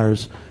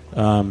Kilmeyer's.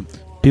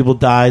 People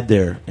died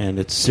there, and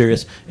it's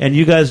serious. And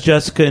you guys,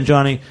 Jessica and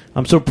Johnny,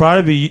 I'm so proud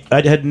of you.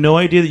 I had no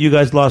idea that you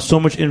guys lost so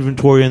much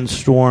inventory in the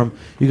storm.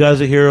 You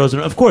guys are heroes.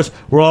 And, of course,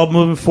 we're all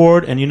moving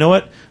forward. And you know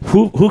what?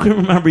 Who can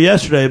remember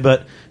yesterday,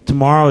 but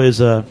tomorrow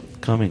is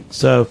coming.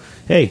 So,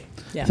 hey,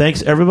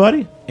 thanks,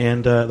 everybody.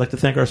 And I'd like to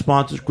thank our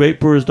sponsors,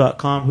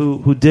 GreatBrewers.com,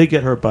 who did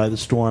get hurt by the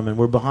storm. And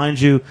we're behind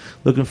you,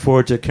 looking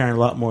forward to carrying a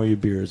lot more of your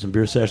beers. And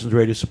Beer Sessions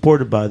Radio,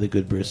 supported by the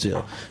Good Beer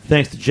Seal.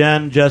 Thanks to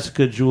Jen,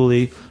 Jessica,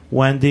 Julie,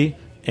 Wendy,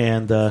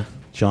 and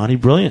Johnny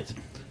Brilliant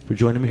for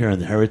joining me here on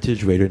the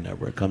Heritage Radio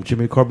Network. I'm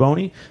Jimmy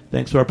Carbone.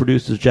 Thanks to our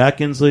producers, Jack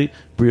Inslee,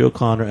 Brie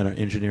O'Connor, and our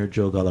engineer,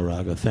 Joe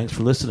Galarraga. Thanks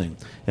for listening.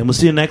 And we'll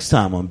see you next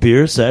time on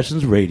Beer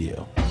Sessions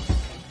Radio.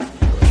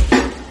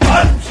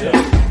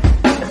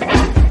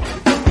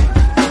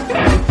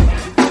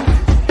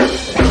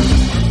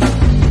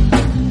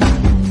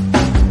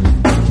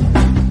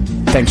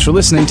 Thanks for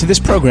listening to this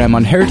program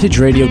on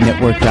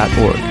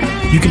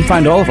heritageradionetwork.org. You can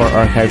find all of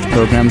our archived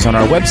programs on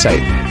our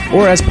website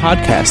or as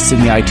podcasts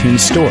in the iTunes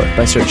Store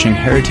by searching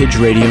Heritage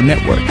Radio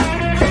Network.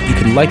 You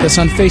can like us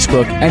on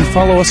Facebook and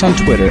follow us on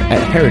Twitter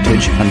at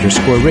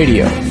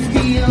heritage_radio.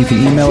 You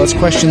can email us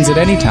questions at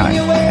any time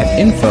at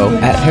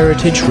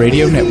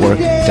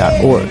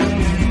info@heritageradionetwork.org.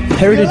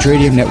 Heritage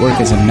Radio Network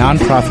is a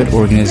non-profit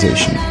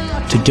organization.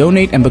 To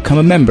donate and become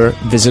a member,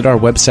 visit our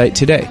website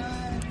today.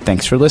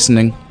 Thanks for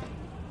listening.